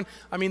doctrine,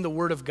 I mean the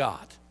Word of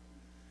God.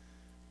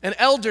 An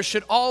elder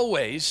should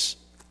always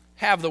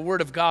have the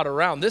Word of God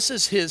around. This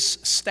is his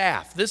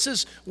staff. This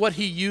is what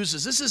he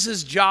uses. This is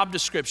his job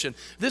description.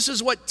 This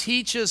is what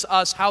teaches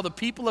us how the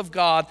people of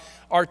God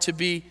are to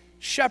be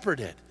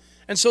shepherded.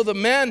 And so the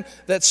men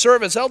that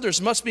serve as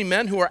elders must be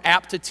men who are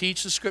apt to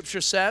teach, the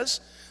Scripture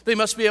says. They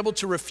must be able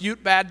to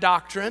refute bad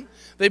doctrine.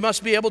 They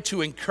must be able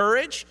to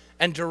encourage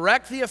and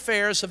direct the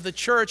affairs of the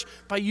church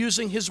by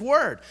using His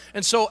Word.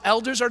 And so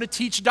elders are to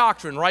teach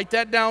doctrine. Write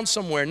that down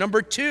somewhere.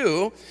 Number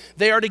two,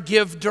 they are to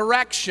give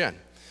direction.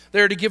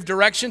 They are to give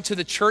direction to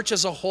the church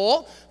as a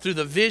whole through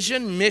the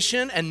vision,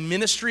 mission, and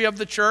ministry of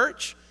the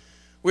church.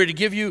 We're to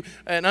give you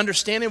an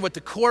understanding of what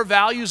the core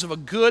values of a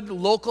good,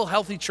 local,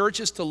 healthy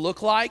church is to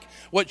look like,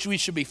 what we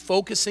should be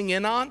focusing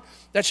in on.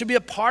 That should be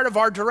a part of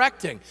our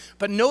directing.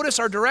 But notice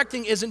our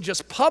directing isn't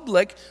just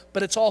public,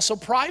 but it's also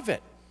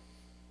private.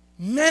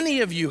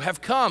 Many of you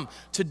have come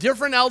to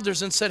different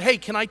elders and said, hey,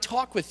 can I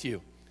talk with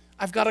you?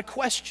 I've got a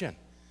question.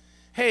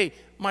 Hey,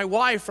 my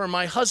wife or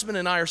my husband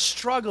and I are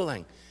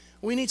struggling.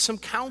 We need some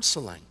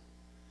counseling.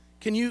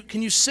 Can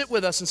you sit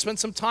with us and spend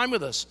some time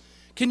with us?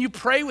 Can you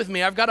pray with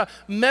me? I've got a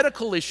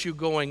medical issue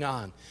going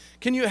on.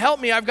 Can you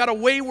help me? I've got a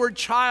wayward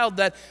child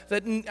that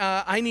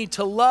I need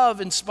to love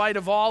in spite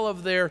of all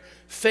of their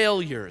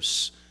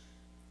failures.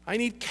 I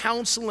need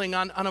counseling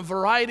on a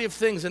variety of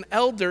things. An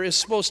elder is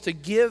supposed to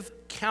give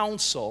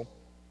counsel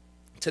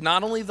to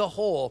not only the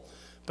whole,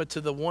 but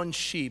to the one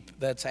sheep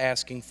that's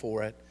asking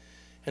for it.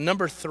 And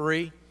number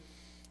three,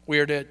 we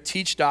are to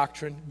teach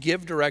doctrine,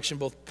 give direction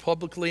both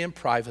publicly and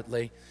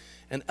privately,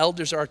 and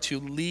elders are to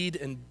lead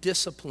in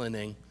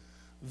disciplining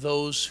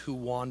those who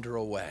wander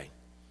away.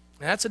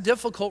 And that's a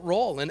difficult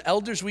role, and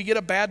elders, we get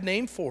a bad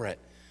name for it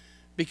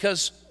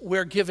because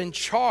we're given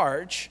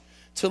charge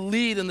to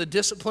lead in the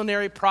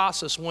disciplinary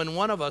process when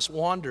one of us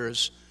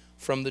wanders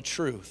from the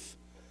truth.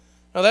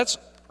 Now that's,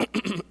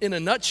 in a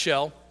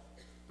nutshell,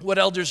 what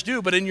elders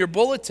do. But in your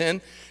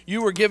bulletin,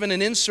 you were given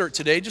an insert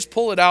today. Just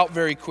pull it out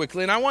very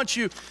quickly. And I want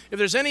you, if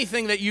there's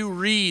anything that you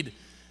read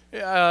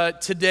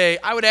today,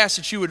 I would ask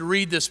that you would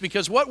read this,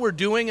 because what we're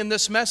doing in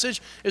this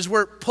message is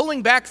we're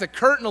pulling back the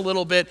curtain a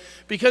little bit,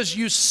 because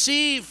you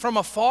see from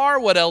afar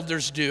what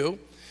elders do,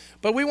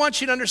 but we want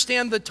you to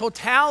understand the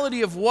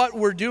totality of what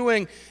we're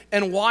doing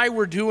and why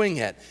we're doing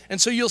it. And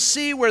so you'll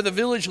see where the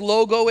Village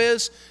logo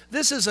is.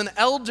 This is an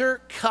elder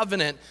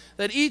covenant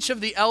that each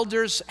of the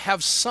elders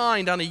have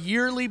signed on a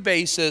yearly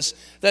basis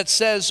that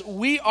says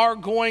we are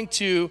going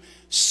to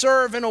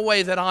serve in a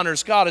way that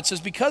honors God. It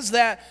says,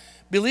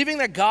 believing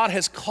that God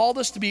has called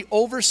us to be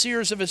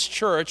overseers of His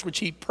church, which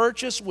He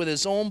purchased with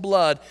His own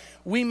blood,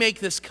 we make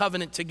this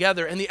covenant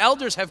together. And the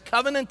elders have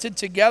covenanted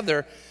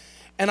together.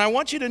 And I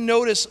want you to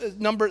notice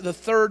the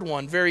third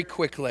one very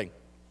quickly.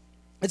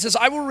 It says,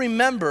 I will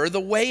remember the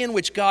way in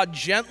which God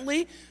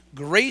gently,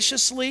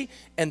 graciously,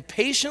 and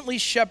patiently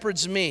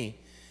shepherds me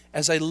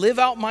as I live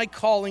out my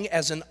calling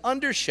as an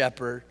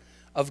under-shepherd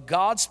of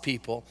God's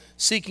people,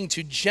 seeking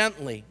to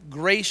gently,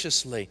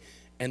 graciously,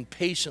 and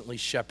patiently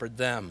shepherd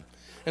them.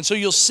 And so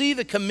you'll see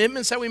the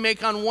commitments that we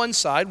make on one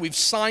side. We've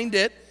signed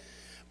it,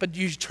 but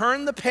you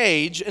turn the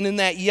page, and in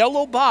that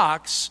yellow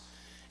box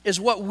is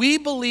what we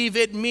believe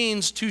it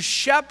means to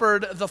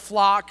shepherd the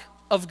flock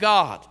of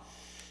God.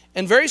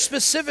 And very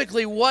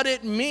specifically, what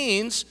it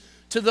means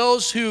to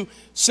those who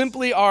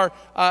simply are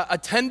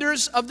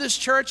attenders of this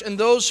church and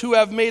those who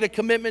have made a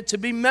commitment to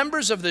be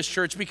members of this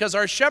church, because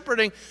our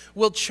shepherding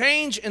will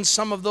change in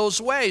some of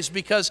those ways,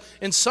 because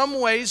in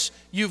some ways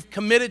you've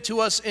committed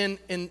to us in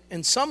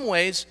some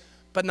ways,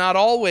 but not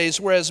always,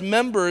 whereas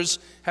members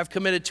have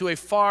committed to a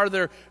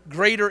farther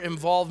greater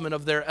involvement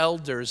of their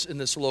elders in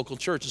this local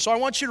church. And so I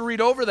want you to read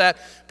over that,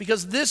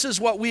 because this is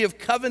what we have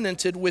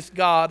covenanted with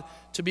God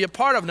to be a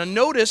part of. Now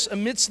notice,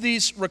 amidst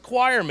these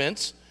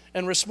requirements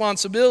and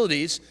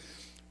responsibilities,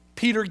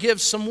 Peter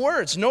gives some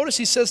words. Notice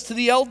he says to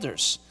the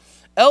elders,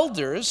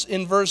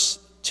 in verse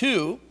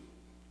 2,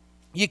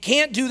 you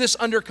can't do this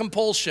under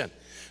compulsion.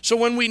 So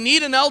when we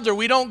need an elder,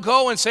 we don't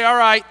go and say, all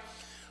right,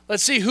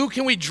 let's see, who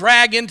can we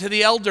drag into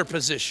the elder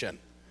position?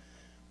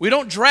 We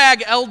don't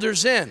drag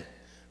elders in.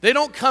 They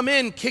don't come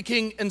in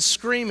kicking and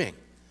screaming.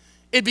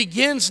 It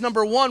begins,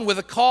 number one, with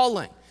a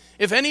calling.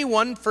 If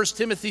anyone, 1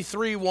 Timothy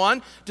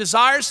 3:1,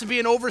 desires to be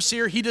an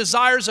overseer, he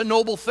desires a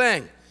noble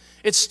thing.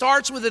 It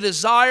starts with a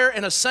desire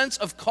and a sense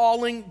of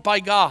calling by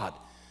God.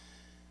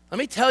 Let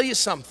me tell you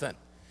something.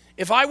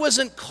 If I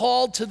wasn't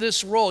called to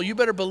this role, you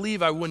better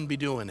believe I wouldn't be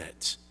doing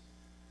it.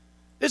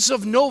 It's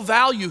of no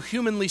value,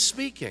 humanly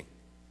speaking,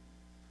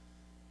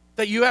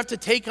 that you have to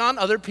take on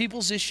other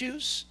people's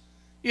issues.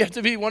 You have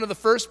to be one of the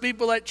first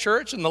people at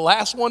church and the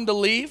last one to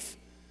leave.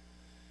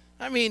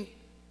 I mean,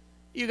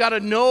 you got to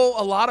know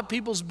a lot of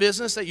people's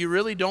business that you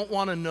really don't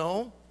want to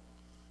know,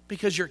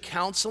 because you're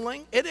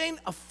counseling. It ain't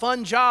a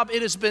fun job.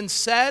 It has been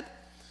said,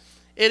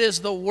 it is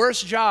the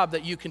worst job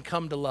that you can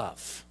come to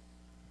love.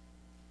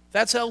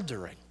 That's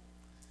eldering.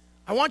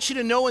 I want you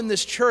to know, in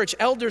this church,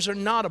 elders are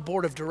not a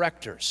board of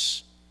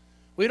directors.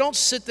 We don't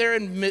sit there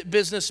in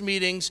business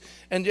meetings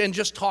and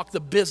just talk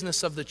the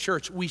business of the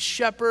church. We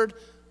shepherd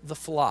the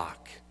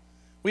flock.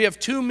 We have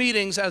 2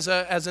 meetings as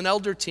an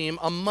elder team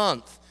a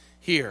month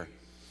here.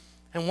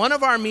 And one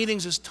of our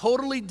meetings is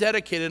totally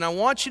dedicated, and I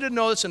want you to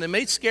know this, and it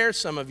may scare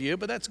some of you,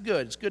 but that's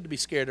good. It's good to be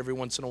scared every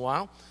once in a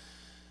while.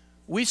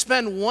 We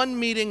spend 1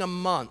 meeting a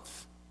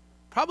month,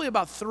 probably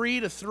about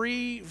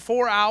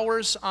 4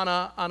 hours on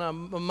a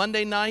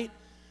Monday night,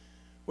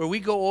 where we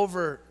go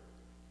over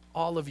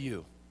all of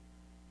you.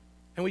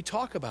 And we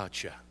talk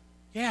about you.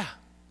 Yeah,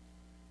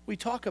 we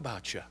talk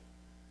about you.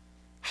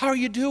 How are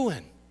you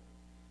doing?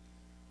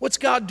 What's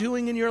God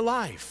doing in your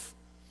life?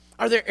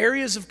 Are there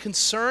areas of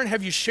concern?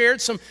 Have you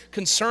shared some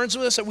concerns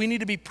with us that we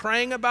need to be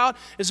praying about?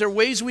 Is there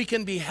ways we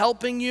can be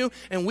helping you?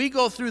 And we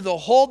go through the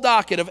whole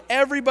docket of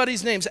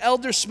everybody's names.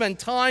 Elders spend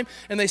time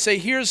and they say,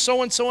 here's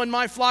so-and-so in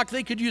my flock.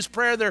 They could use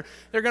prayer. They're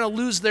going to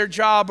lose their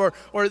job,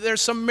 or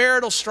there's some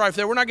marital strife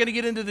there. We're not going to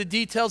get into the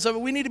details of it.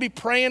 We need to be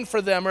praying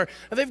for them. Or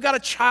they've got a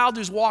child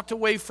who's walked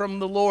away from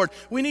the Lord.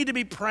 We need to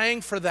be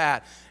praying for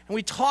that. And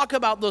we talk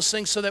about those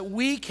things so that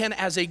we can,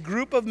 as a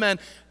group of men,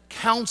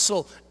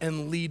 counsel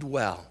and lead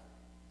well.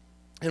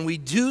 And we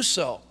do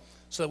so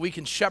that we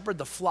can shepherd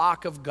the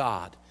flock of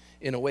God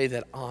in a way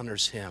that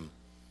honors Him.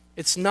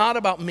 It's not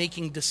about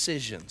making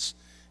decisions.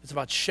 It's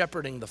about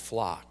shepherding the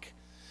flock.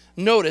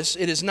 Notice,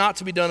 it is not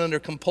to be done under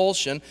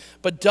compulsion,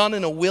 but done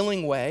in a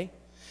willing way.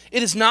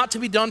 It is not to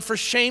be done for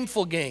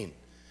shameful gain.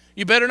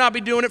 You better not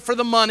be doing it for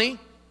the money.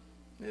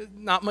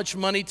 Not much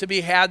money to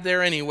be had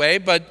there anyway,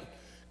 but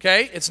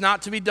okay, it's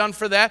not to be done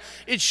for that.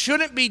 It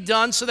shouldn't be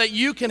done so that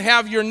you can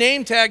have your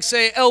name tag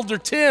say Elder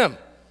Tim.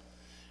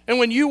 And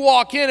when you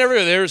walk in,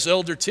 there's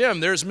Elder Tim,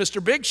 there's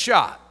Mr. Big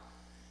Shot.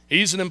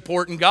 He's an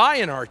important guy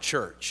in our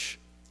church.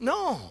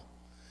 No.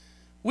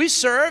 We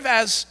serve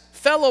as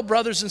fellow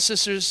brothers and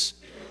sisters.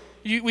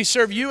 We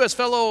serve you as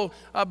fellow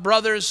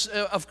brothers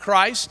of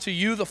Christ, to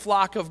you, the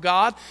flock of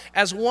God,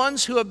 as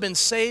ones who have been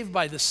saved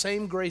by the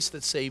same grace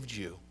that saved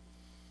you.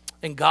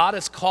 And God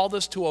has called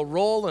us to a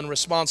role and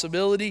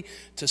responsibility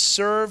to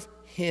serve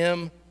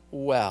Him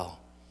well.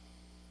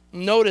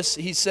 Notice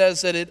he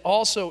says that it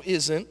also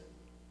isn't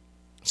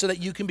so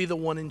that you can be the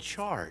one in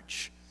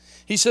charge.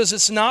 He says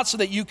it's not so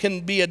that you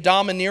can be a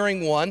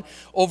domineering one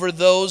over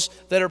those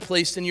that are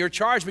placed in your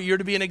charge, but you're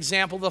to be an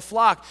example of the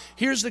flock.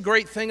 Here's the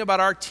great thing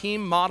about our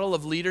team model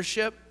of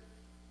leadership.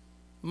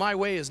 My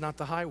way is not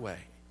the highway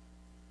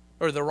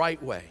or the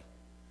right way.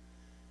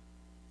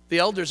 The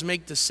elders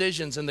make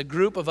decisions, and the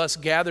group of us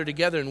gather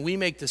together, and we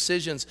make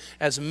decisions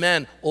as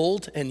men,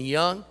 old and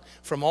young,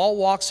 from all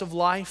walks of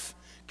life,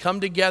 come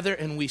together,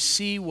 and we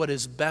see what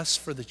is best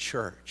for the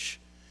church.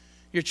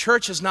 Your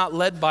church is not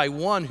led by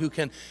one who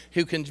can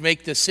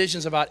make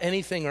decisions about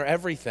anything or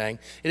everything.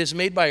 It is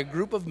made by a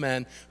group of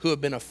men who have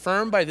been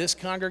affirmed by this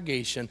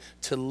congregation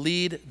to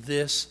lead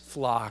this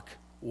flock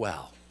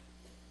well.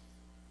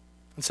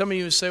 And some of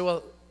you say,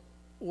 well,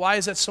 why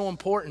is that so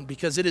important?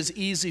 Because it is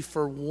easy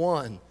for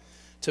one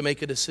to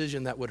make a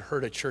decision that would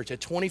hurt a church.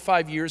 At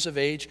 25 years of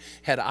age,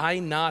 had I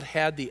not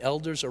had the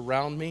elders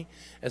around me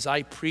as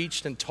I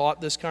preached and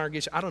taught this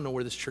congregation, I don't know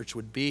where this church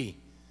would be.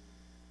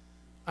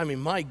 I mean,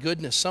 my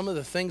goodness, some of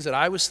the things that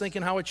I was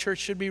thinking how a church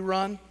should be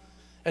run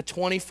at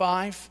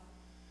 25,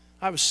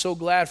 I was so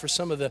glad for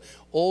some of the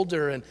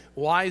older and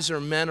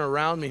wiser men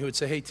around me who would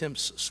say, hey, Tim,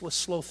 let's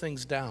slow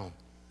things down.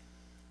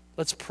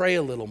 Let's pray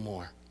a little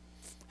more.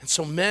 And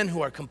so men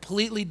who are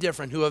completely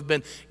different, who have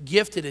been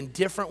gifted in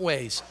different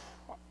ways,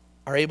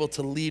 are able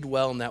to lead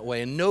well in that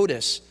way. And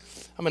notice,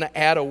 I'm going to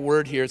add a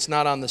word here. It's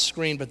not on the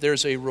screen, but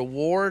there's a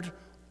reward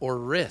or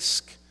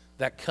risk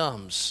that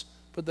comes.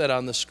 Put that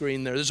on the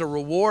screen there. There's a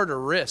reward or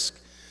risk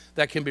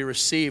that can be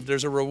received.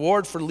 There's a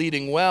reward for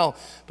leading well,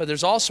 but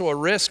there's also a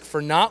risk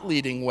for not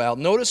leading well.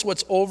 Notice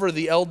what's over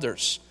the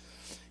elders.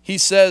 He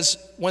says,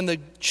 when the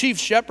chief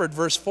shepherd,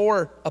 verse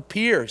 4,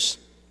 appears,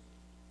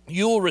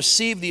 you will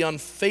receive the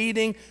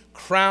unfading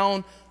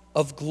crown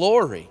of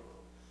glory.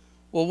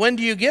 Well, when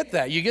do you get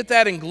that? You get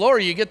that in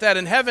glory. You get that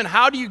in heaven.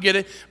 How do you get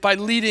it? By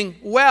leading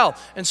well.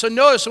 And so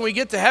notice when we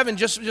get to heaven,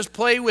 just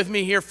play with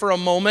me here for a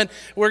moment.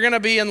 We're going to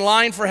be in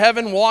line for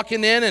heaven,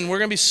 walking in, and we're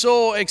going to be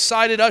so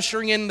excited,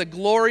 ushering in the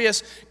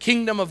glorious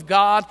kingdom of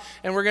God.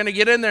 And we're going to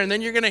get in there, and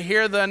then you're going to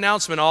hear the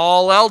announcement,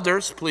 all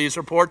elders, please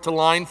report to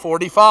line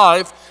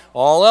 45.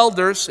 All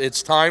elders,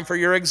 it's time for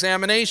your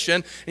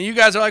examination. And you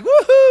guys are like,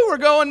 woohoo, we're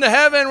going to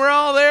heaven. We're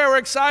all there. We're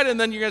excited. And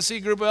then you're going to see a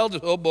group of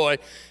elders. Oh, boy,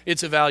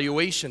 it's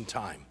evaluation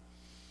time.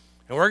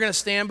 And we're going to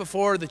stand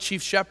before the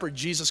chief shepherd,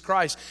 Jesus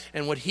Christ,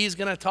 and what he's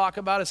going to talk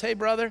about is, hey,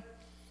 brother,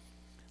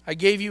 I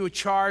gave you a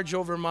charge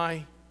over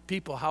my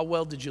people. How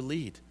well did you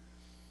lead?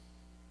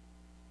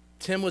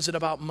 Tim, was it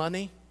about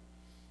money?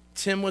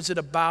 Tim, was it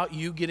about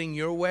you getting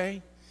your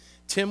way?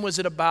 Tim, was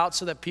it about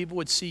so that people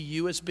would see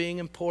you as being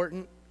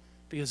important?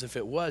 Because if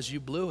it was,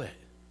 you blew it.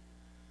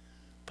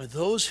 But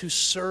those who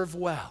serve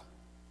well,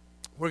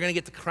 we're going to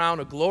get the crown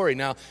of glory.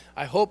 Now,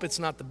 I hope it's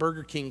not the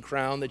Burger King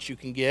crown that you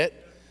can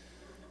get.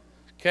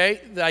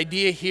 Okay, the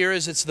idea here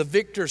is it's the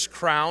victor's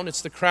crown.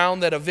 It's the crown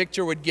that a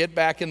victor would get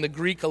back in the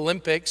Greek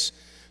Olympics.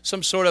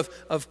 Some sort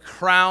of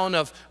crown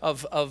of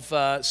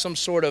some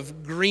sort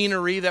of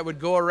greenery that would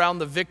go around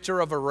the victor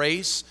of a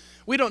race.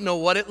 We don't know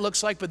what it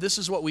looks like, but this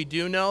is what we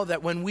do know,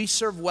 that when we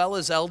serve well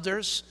as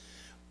elders,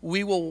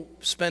 we will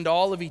spend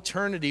all of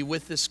eternity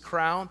with this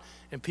crown,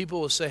 and people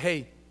will say,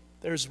 hey,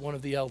 there's one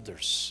of the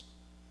elders.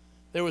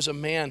 There was a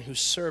man who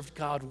served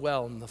God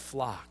well in the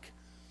flock.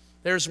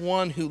 There's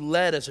one who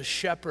led as a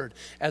shepherd,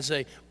 as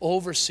an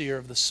overseer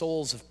of the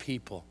souls of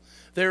people.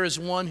 There is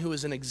one who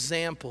is an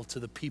example to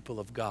the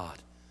people of God.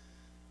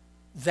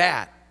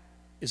 That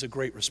is a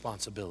great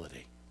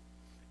responsibility.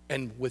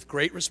 And with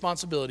great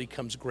responsibility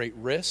comes great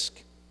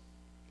risk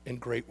and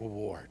great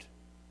reward.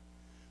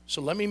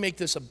 So let me make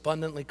this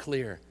abundantly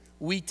clear.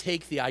 We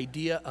take the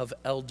idea of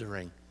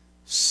eldering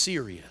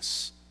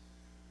serious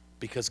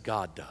because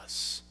God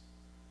does.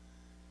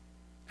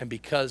 And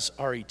because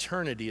our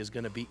eternity is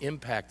going to be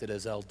impacted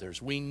as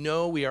elders. We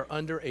know we are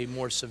under a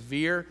more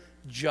severe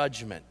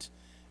judgment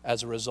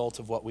as a result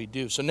of what we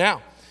do. So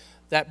now,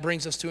 that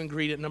brings us to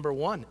ingredient number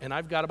 1. And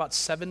I've got about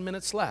 7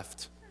 minutes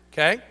left,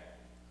 okay?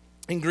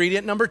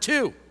 Ingredient number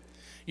 2.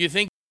 You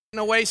think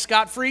getting away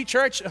scot-free,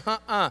 church?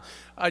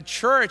 A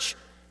church,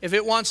 if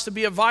it wants to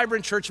be a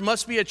vibrant church,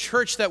 must be a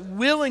church that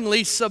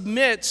willingly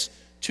submits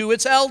to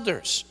its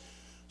elders.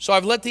 So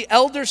I've let the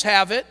elders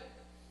have it.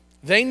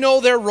 They know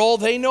their role.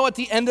 They know at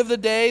the end of the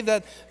day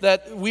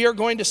that we are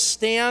going to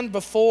stand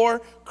before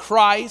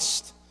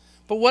Christ.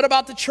 But what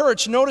about the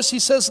church? Notice he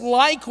says,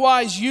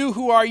 likewise, you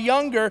who are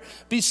younger,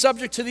 be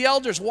subject to the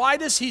elders. Why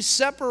does he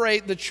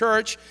separate the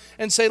church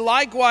and say,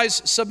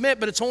 likewise,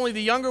 submit, but it's only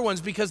the younger ones?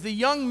 Because the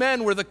young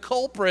men were the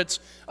culprits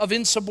of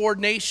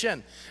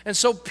insubordination. And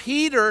so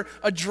Peter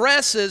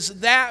addresses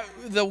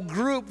the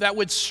group that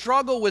would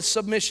struggle with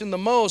submission the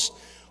most,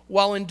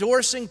 while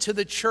endorsing to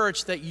the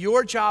church that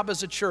your job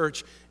as a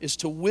church is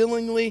to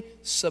willingly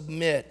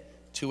submit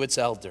to its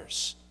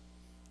elders.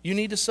 You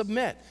need to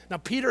submit. Now,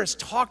 Peter has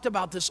talked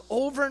about this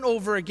over and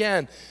over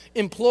again.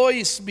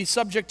 Employees, be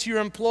subject to your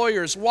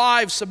employers.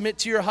 Wives, submit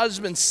to your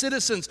husbands.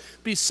 Citizens,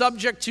 be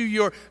subject to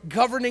your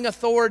governing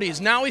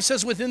authorities. Now he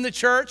says within the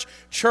church,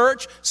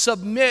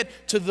 submit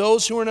to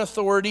those who are in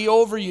authority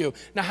over you.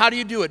 Now, how do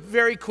you do it?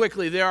 Very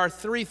quickly, there are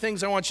 3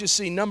 things I want you to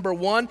see. Number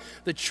 1,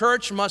 the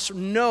church must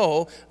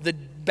know the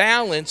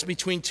balance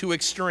between 2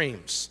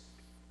 extremes.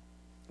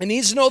 It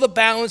needs to know the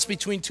balance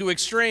between 2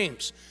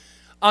 extremes.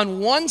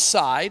 On one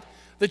side,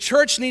 the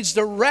church needs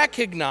to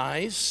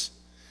recognize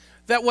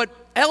that what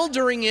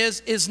eldering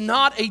is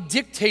not a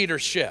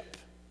dictatorship.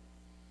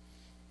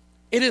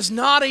 It is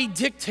not a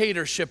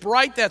dictatorship.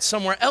 Write that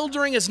somewhere.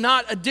 Eldering is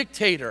not a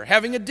dictator,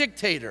 having a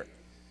dictator.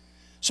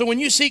 So when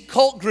you see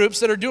cult groups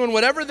that are doing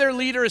whatever their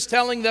leader is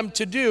telling them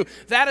to do,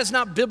 that is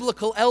not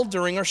biblical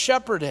eldering or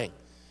shepherding.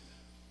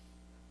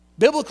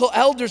 Biblical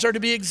elders are to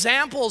be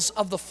examples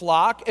of the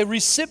flock,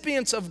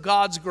 recipients of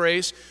God's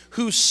grace,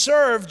 who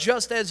serve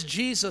just as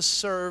Jesus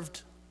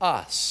served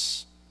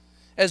us.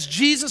 As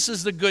Jesus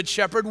is the good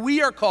shepherd,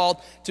 we are called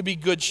to be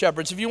good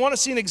shepherds. If you want to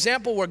see an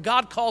example where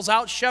God calls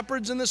out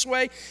shepherds in this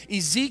way,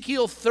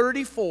 Ezekiel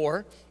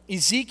 34,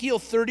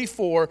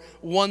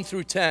 1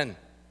 through 10.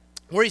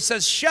 Where he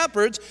says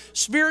shepherds,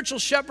 spiritual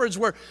shepherds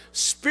were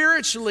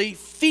spiritually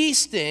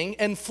feasting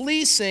and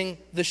fleecing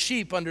the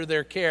sheep under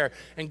their care.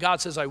 And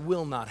God says, I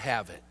will not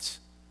have it.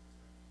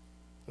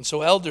 And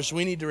so elders,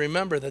 we need to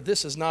remember that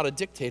this is not a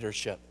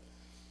dictatorship.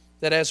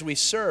 that as we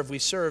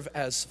serve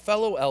as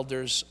fellow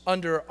elders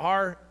under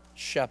our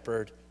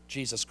shepherd,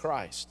 Jesus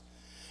Christ.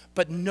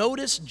 But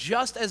notice,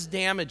 just as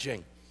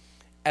damaging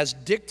as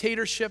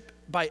dictatorship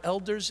by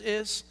elders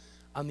is,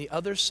 on the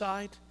other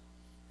side,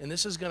 and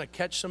this is going to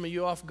catch some of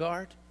you off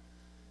guard,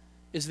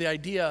 is the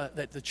idea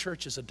that the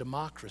church is a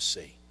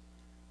democracy.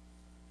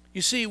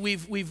 You see,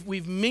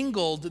 we've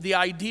mingled the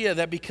idea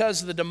that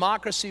because the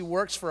democracy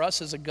works for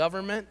us as a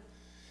government,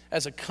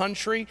 as a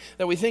country,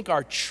 that we think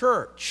our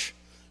church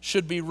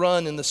should be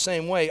run in the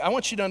same way. I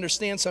want you to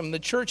understand something. The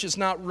church is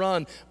not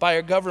run by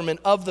a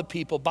government of the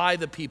people, by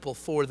the people,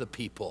 for the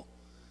people.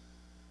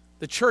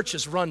 The church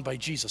is run by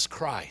Jesus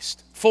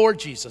Christ, for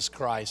Jesus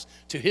Christ,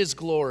 to his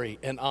glory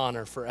and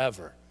honor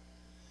forever.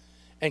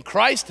 And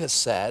Christ has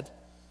said,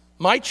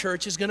 my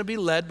church is going to be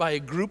led by a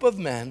group of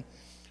men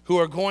who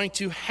are going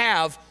to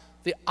have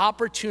the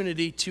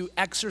opportunity to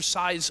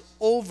exercise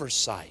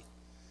oversight.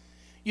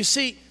 You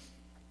see,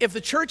 if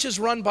the church is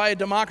run by a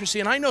democracy,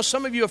 and I know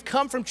some of you have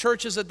come from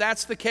churches that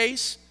that's the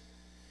case,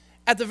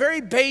 at the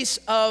very base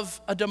of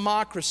a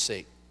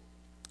democracy,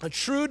 a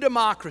true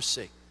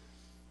democracy,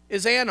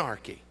 is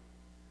anarchy.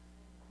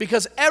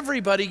 Because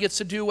everybody gets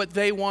to do what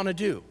they want to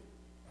do.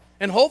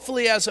 And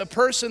hopefully as a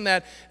person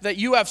that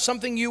you have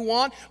something you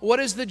want,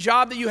 what is the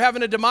job that you have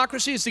in a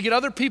democracy? Is to get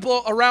other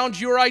people around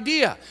your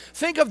idea.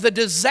 Think of the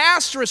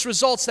disastrous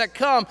results that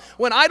come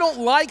when I don't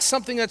like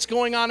something that's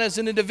going on as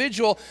an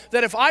individual,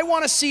 that if I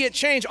want to see it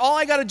change, all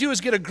I got to do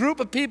is get a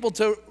group of people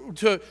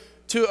to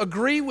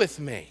agree with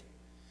me.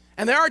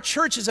 And there are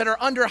churches that are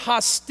under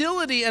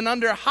hostility and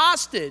under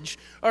hostage,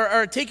 or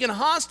are taken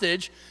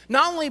hostage,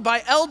 not only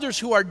by elders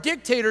who are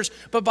dictators,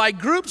 but by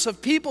groups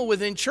of people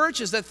within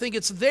churches that think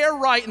it's their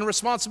right and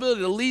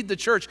responsibility to lead the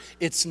church.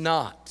 It's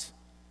not.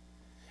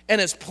 And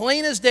as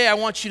plain as day, I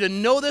want you to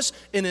know this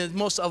in the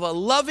most of a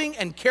loving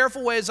and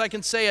careful way as I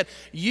can say it.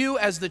 You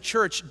as the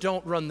church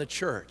don't run the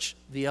church.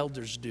 The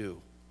elders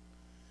do.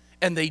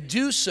 And they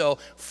do so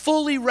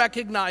fully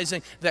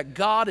recognizing that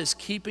God is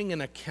keeping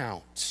an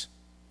account.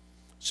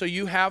 So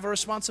you have a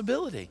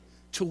responsibility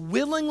to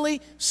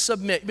willingly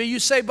submit. But you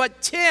say,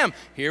 but Tim,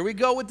 here we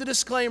go with the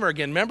disclaimer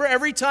again. Remember,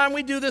 every time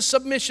we do this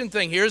submission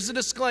thing, here's the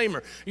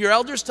disclaimer. Your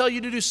elders tell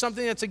you to do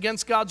something that's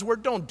against God's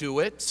word, don't do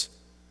it.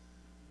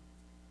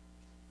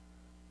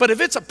 But if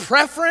it's a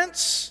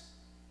preference,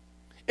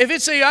 if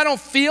it's I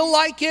don't feel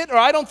like it, or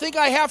I don't think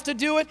I have to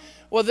do it,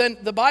 well then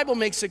the Bible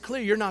makes it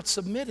clear you're not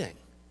submitting.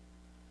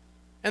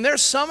 And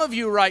there's some of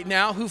you right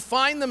now who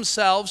find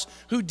themselves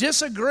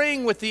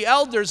disagreeing with the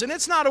elders, and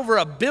it's not over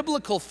a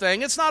biblical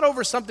thing. It's not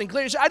over something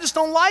clear. I just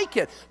don't like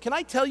it. Can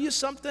I tell you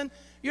something?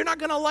 You're not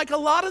going to like a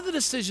lot of the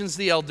decisions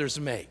the elders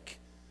make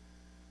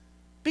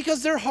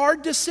because they're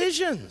hard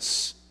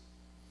decisions.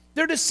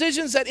 They're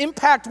decisions that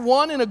impact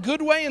one in a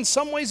good way, in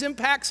some ways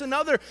impacts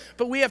another,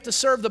 but we have to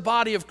serve the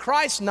body of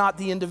Christ, not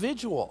the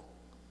individual.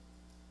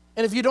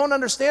 And if you don't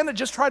understand it,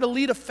 just try to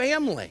lead a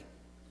family.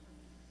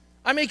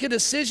 I make a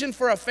decision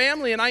for a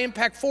family and I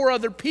impact 4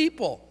 other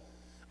people.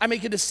 I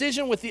make a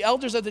decision with the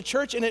elders of the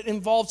church and it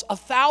involves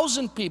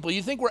 1,000 people.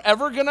 You think we're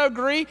ever going to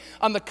agree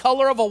on the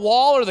color of a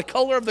wall or the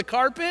color of the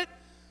carpet?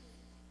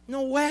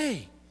 No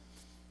way.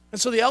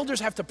 And so the elders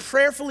have to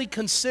prayerfully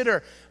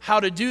consider how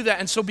to do that.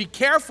 And so be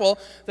careful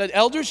that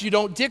elders, you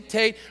don't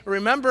dictate.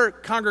 Remember,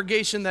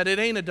 congregation, that it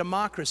ain't a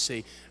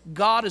democracy.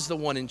 God is the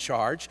one in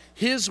charge.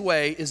 His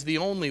way is the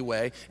only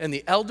way. And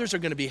the elders are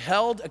going to be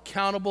held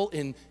accountable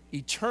in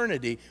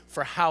eternity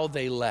for how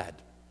they led.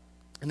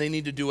 And they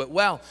need to do it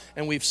well.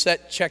 And we've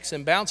set checks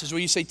and balances.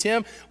 Where you say,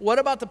 Tim, what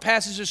about the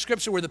passage of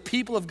Scripture where the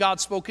people of God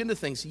spoke into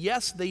things?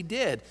 Yes, they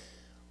did,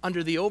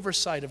 under the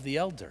oversight of the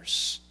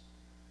elders.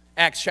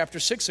 Acts chapter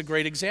 6, a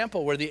great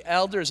example, where the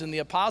elders and the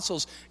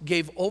apostles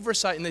gave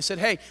oversight. And they said,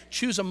 hey,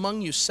 choose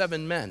among you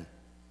 7 men.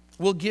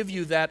 We'll give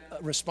you that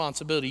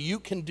responsibility. You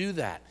can do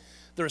that.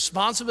 The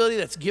responsibility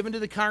that's given to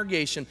the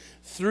congregation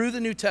through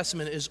the New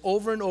Testament is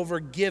over and over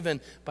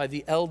given by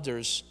the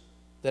elders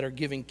that are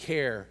giving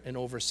care and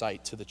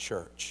oversight to the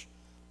church.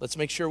 Let's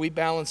make sure we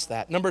balance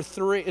that. Number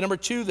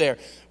 2 there,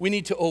 we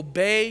need to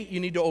obey. You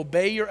need to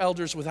obey your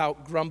elders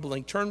without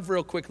grumbling. Turn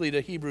real quickly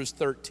to Hebrews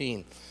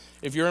 13.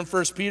 If you're in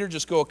 1 Peter,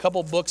 just go a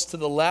couple books to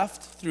the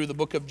left through the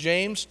book of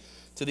James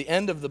to the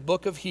end of the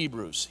book of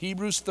Hebrews.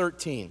 Hebrews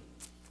 13.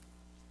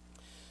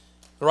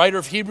 The writer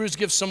of Hebrews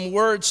gives some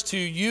words to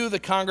you, the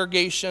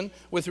congregation,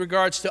 with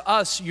regards to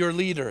us, your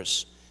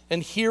leaders.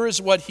 And here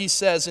is what he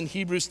says in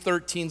Hebrews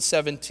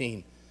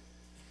 13:17.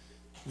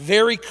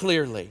 Very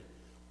clearly,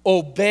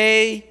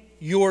 obey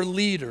your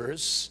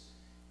leaders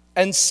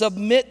and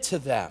submit to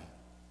them.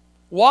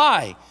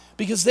 Why?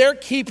 Because they're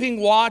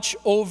keeping watch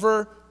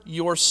over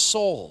your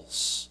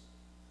souls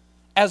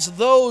as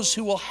those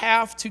who will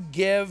have to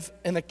give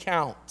an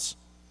account.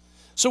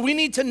 So we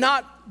need to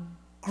not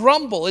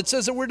grumble. It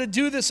says that we're to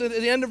do this at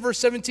the end of verse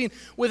 17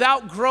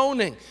 without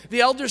groaning.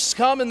 The elders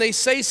come and they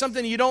say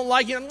something you don't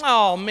like.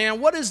 Oh man,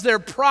 what is their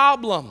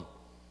problem?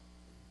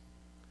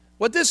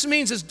 What this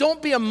means is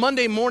don't be a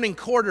Monday morning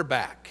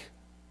quarterback.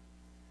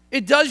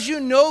 It does you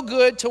no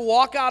good to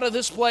walk out of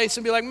this place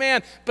and be like,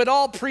 man, but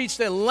I'll preach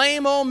a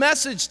lame-o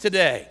message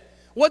today.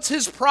 What's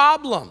his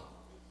problem?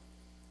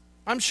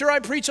 I'm sure I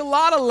preach a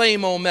lot of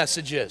lame-o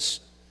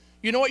messages.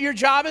 You know what your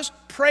job is?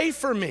 Pray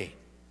for me.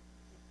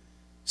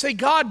 Say,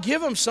 God,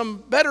 give him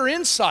some better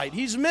insight.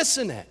 He's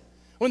missing it.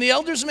 When the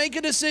elders make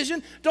a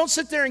decision, don't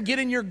sit there and get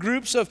in your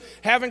groups of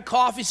having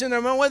coffee, saying,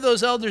 man, what are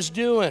those elders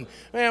doing?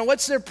 Man,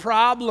 what's their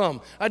problem?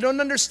 I don't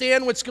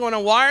understand what's going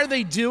on. Why are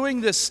they doing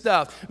this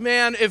stuff?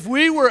 Man, if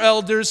we were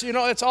elders, you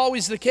know, it's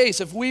always the case.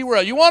 If we were,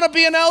 you want to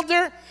be an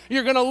elder?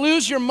 You're going to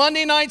lose your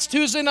Monday nights,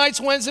 Tuesday nights,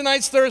 Wednesday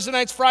nights, Thursday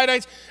nights, Friday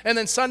nights, and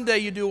then Sunday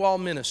you do all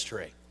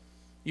ministry.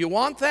 You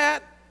want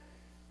that?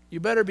 You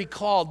better be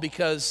called,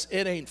 because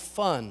it ain't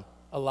fun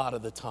a lot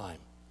of the time.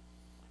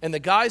 And the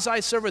guys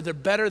I serve, they're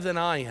better than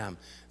I am.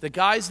 The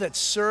guys that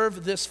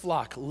serve this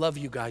flock love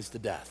you guys to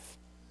death.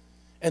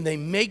 And they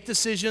make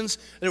decisions.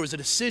 There was a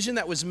decision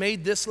that was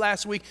made this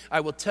last week.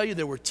 I will tell you,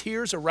 there were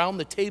tears around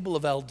the table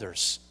of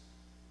elders.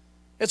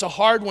 It's a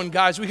hard one,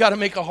 guys. We got to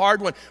make a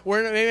hard one.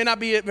 We may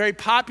not be very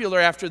popular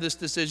after this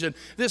decision.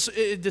 This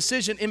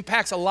decision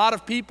impacts a lot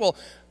of people.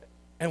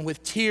 And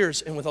with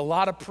tears and with a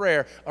lot of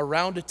prayer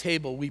around a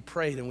table, we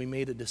prayed and we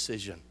made a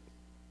decision.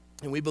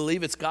 And we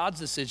believe it's God's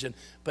decision,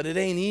 but it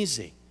ain't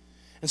easy.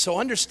 And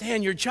so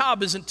understand, your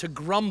job isn't to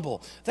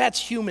grumble. That's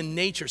human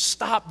nature.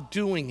 Stop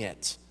doing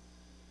it.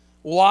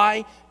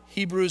 Why?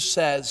 Hebrews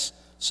says,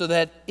 so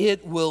that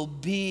it will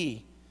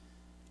be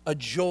a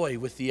joy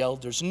with the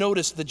elders.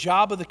 Notice, the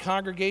job of the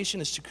congregation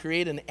is to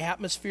create an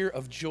atmosphere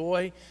of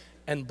joy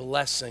and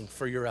blessing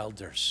for your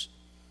elders.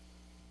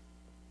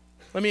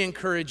 Let me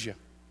encourage you.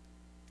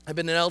 I've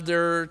been an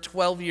elder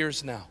 12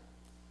 years now.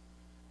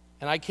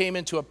 And I came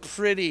into a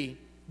pretty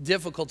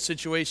difficult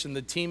situation.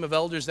 The team of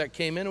elders that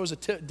came in, it was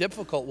a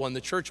difficult one. The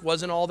church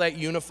wasn't all that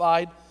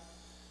unified.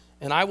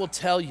 And I will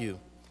tell you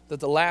that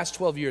the last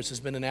 12 years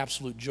has been an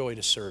absolute joy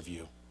to serve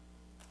you.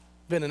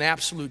 Been an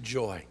absolute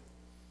joy.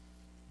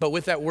 But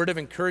with that word of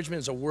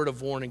encouragement is a word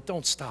of warning.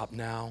 Don't stop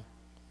now.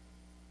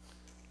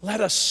 Let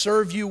us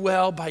serve you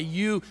well by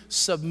you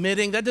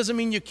submitting. That doesn't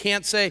mean you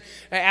can't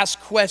ask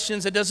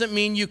questions. It doesn't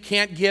mean you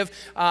can't give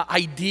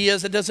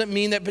ideas. It doesn't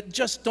mean that, but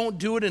just don't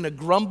do it in a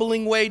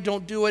grumbling way.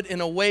 Don't do it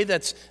in a way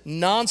that's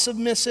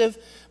non-submissive,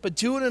 but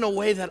do it in a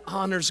way that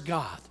honors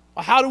God.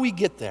 Well, how do we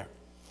get there?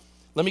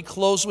 Let me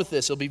close with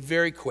this. It'll be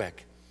very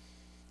quick.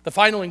 The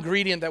final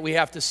ingredient that we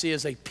have to see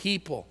is a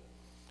people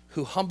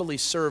who humbly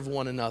serve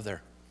one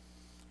another.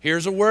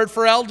 Here's a word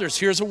for elders.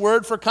 Here's a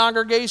word for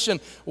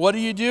congregation. What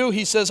do?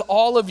 He says,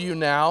 all of you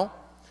now,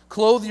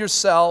 clothe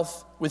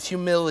yourself with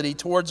humility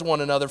towards one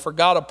another, for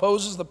God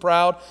opposes the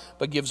proud,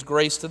 but gives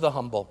grace to the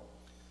humble.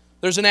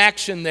 There's an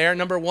action there.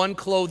 Number one,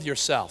 clothe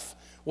yourself.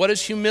 What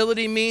does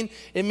humility mean?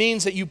 It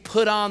means that you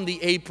put on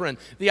the apron.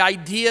 The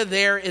idea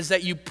there is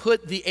that you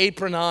put the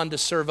apron on to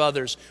serve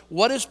others.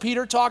 What is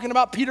Peter talking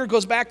about? Peter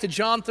goes back to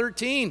John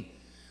 13.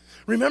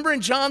 Remember in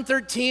John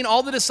 13,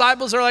 all the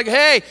disciples are like,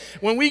 hey,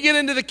 when we get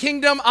into the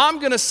kingdom, I'm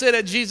going to sit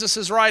at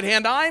Jesus' right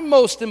hand. I'm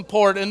most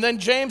important. And then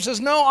James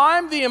says, no,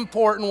 I'm the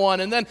important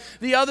one. And then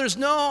the others,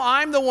 no,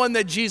 I'm the one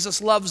that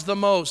Jesus loves the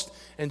most.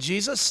 And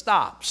Jesus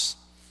stops.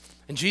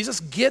 And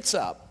Jesus gets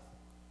up.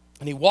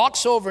 And he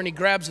walks over and he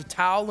grabs a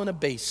towel and a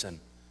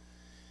basin.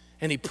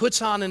 And he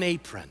puts on an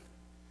apron.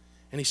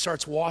 And he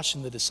starts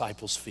washing the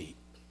disciples' feet.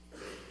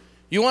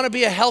 You want to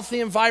be a healthy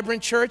and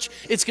vibrant church?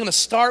 It's going to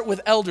start with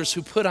elders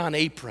who put on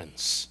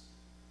aprons.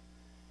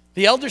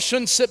 The elders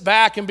shouldn't sit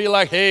back and be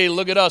like, hey,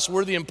 look at us,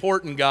 we're the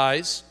important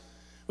guys.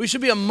 We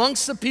should be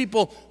amongst the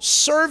people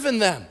serving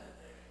them.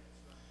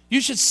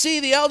 You should see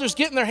the elders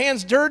getting their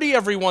hands dirty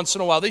every once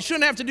in a while. They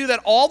shouldn't have to do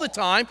that all the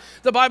time.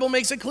 The Bible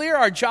makes it clear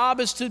our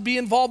job is to be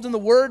involved in the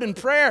word and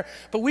prayer,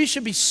 but we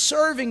should be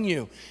serving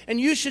you. And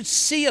you should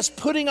see us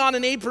putting on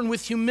an apron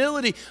with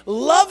humility,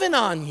 loving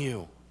on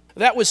you.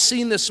 That was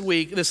seen this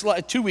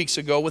 2 weeks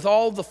ago with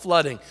all the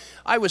flooding.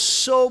 I was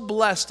so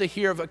blessed to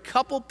hear of a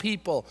couple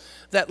people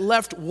that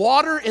left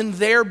water in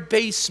their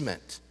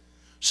basement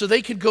so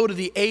they could go to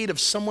the aid of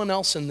someone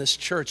else in this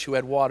church who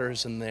had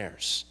waters in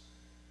theirs.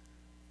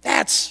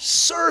 That's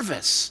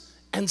service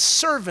and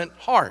servant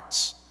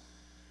hearts.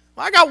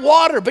 I got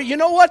water, but you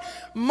know what?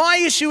 My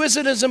issue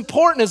isn't as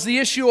important as the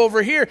issue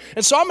over here.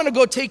 And so I'm going to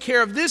go take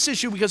care of this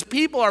issue because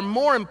people are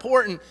more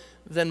important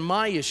than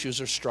my issues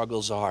or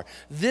struggles are.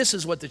 This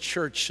is what the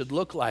church should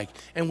look like.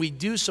 And we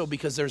do so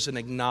because there's an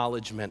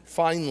acknowledgement.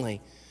 Finally,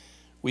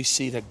 we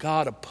see that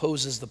God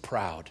opposes the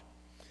proud.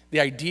 The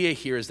idea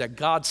here is that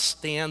God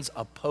stands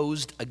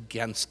opposed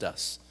against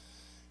us.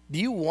 Do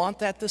you want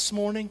that this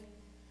morning?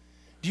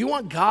 Do you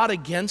want God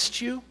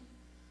against you?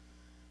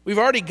 We've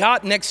already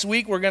got, next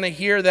week, we're going to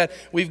hear that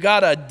we've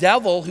got a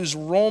devil who's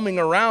roaming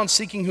around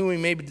seeking whom he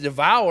may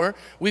devour.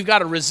 We've got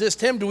to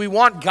resist him. Do we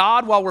want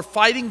God, while we're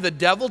fighting the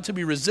devil, to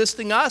be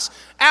resisting us?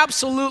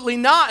 Absolutely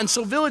not. And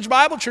so, Village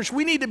Bible Church,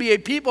 we need to be a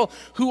people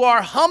who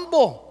are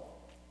humble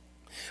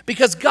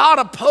because God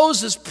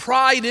opposes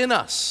pride in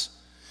us.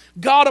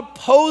 God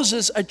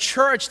opposes a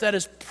church that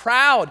is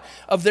proud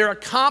of their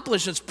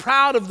accomplishments,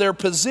 proud of their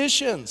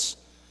positions.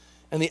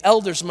 And the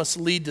elders must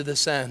lead to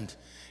this end.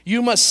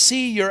 You must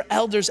see your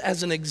elders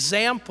as an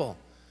example.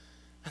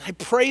 And I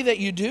pray that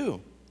you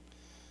do,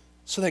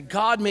 so that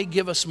God may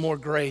give us more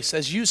grace.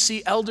 As you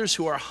see elders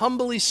who are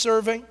humbly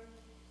serving,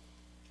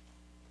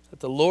 that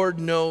the Lord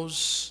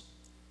knows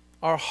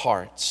our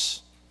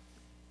hearts,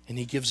 and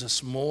he gives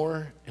us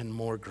more and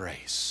more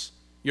grace.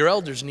 Your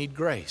elders need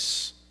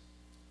grace.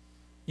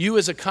 You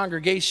as a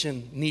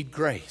congregation need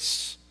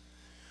grace.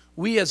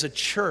 We as a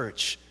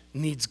church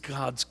needs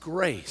God's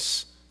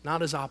grace,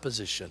 not his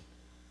opposition.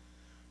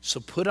 So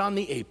put on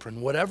the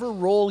apron, whatever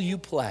role you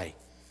play,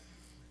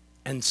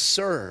 and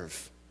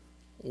serve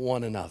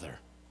one another.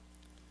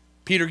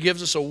 Peter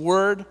gives us a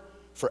word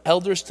for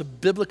elders to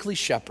biblically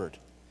shepherd.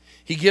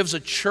 He gives a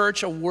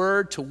church a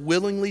word to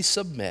willingly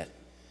submit.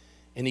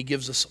 And he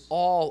gives us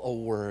all a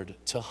word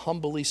to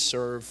humbly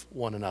serve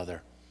one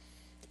another.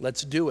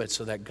 Let's do it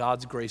so that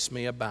God's grace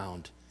may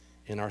abound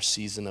in our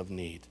season of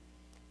need.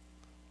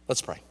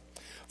 Let's pray.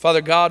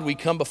 Father God, we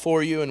come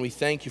before you and we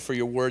thank you for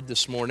your word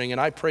this morning.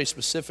 And I pray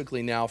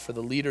specifically now for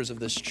the leaders of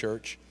this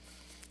church,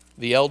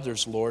 the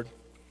elders, Lord.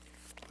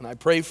 And I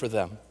pray for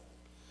them.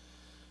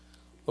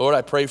 Lord,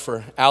 I pray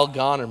for Al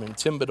Gonerman,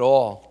 Tim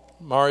Badal,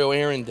 Mario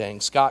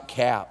Arendang, Scott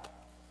Capp.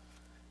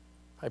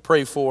 I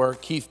pray for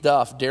Keith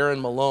Duff,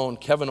 Darren Malone,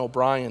 Kevin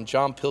O'Brien,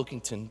 John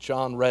Pilkington,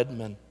 John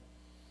Redman.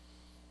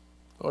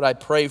 Lord, I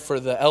pray for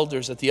the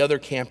elders at the other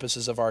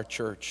campuses of our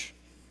church.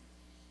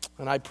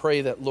 And I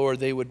pray that, Lord,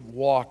 they would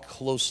walk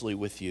closely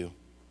with you.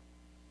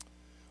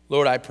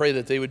 Lord, I pray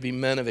that they would be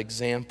men of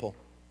example,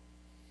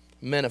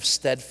 men of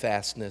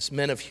steadfastness,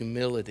 men of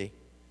humility.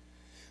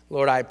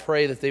 Lord, I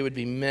pray that they would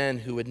be men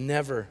who would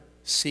never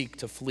seek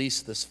to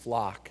fleece this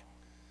flock,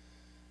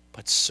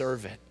 but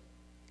serve it,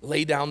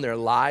 lay down their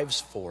lives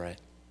for it,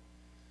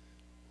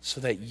 so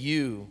that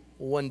you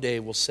one day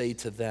will say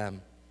to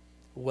them,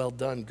 well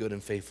done, good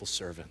and faithful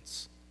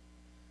servants.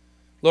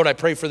 Lord, I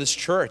pray for this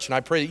church, and I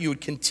pray that you would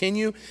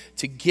continue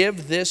to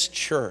give this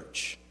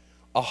church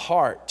a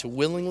heart to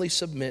willingly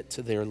submit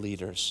to their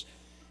leaders.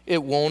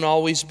 It won't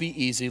always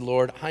be easy,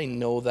 Lord. I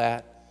know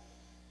that.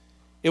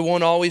 It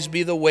won't always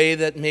be the way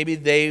that maybe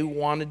they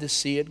wanted to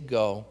see it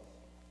go.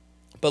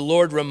 But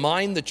Lord,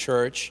 remind the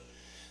church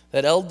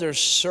that elders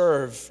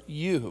serve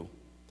you,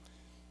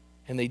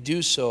 and they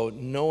do so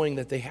knowing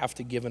that they have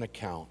to give an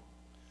account.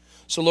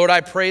 So Lord,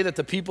 I pray that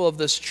the people of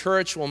this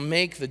church will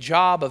make the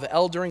job of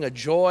eldering a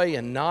joy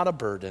and not a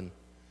burden,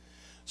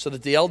 so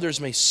that the elders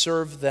may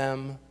serve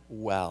them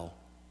well.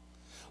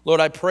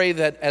 Lord, I pray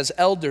that as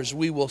elders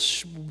we will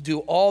do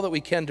all that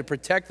we can to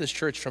protect this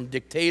church from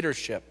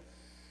dictatorship,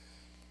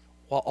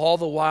 while all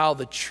the while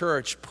the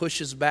church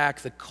pushes back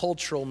the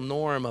cultural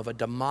norm of a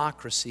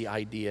democracy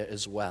idea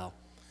as well.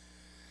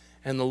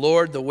 And the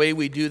Lord, the way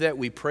we do that,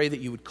 we pray that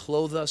you would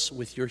clothe us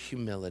with your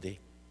humility.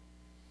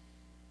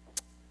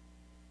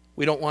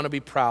 We don't want to be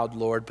proud,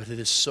 Lord, but it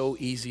is so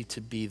easy to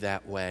be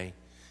that way.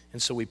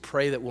 And so we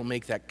pray that we'll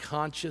make that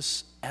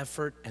conscious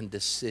effort and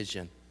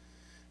decision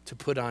to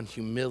put on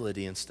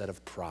humility instead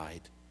of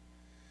pride,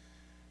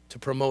 to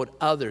promote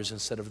others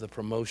instead of the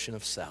promotion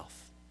of self.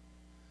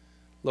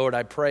 Lord,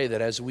 I pray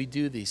that as we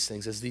do these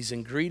things, as these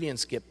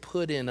ingredients get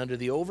put in under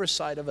the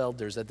oversight of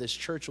elders, that this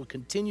church will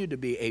continue to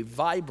be a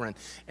vibrant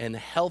and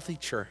healthy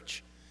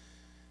church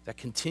that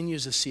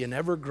continues to see an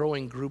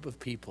ever-growing group of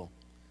people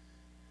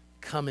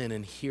come in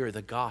and hear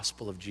the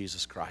gospel of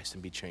Jesus Christ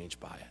and be changed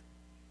by it.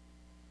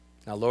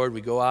 Now, Lord,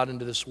 we go out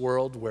into this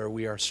world where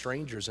we are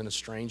strangers in a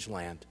strange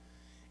land.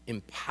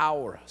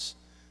 Empower us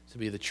to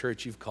be the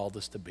church you've called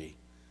us to be,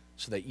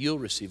 so that you'll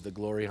receive the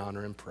glory,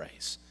 honor, and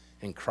praise.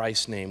 In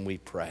Christ's name we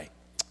pray.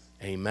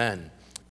 Amen.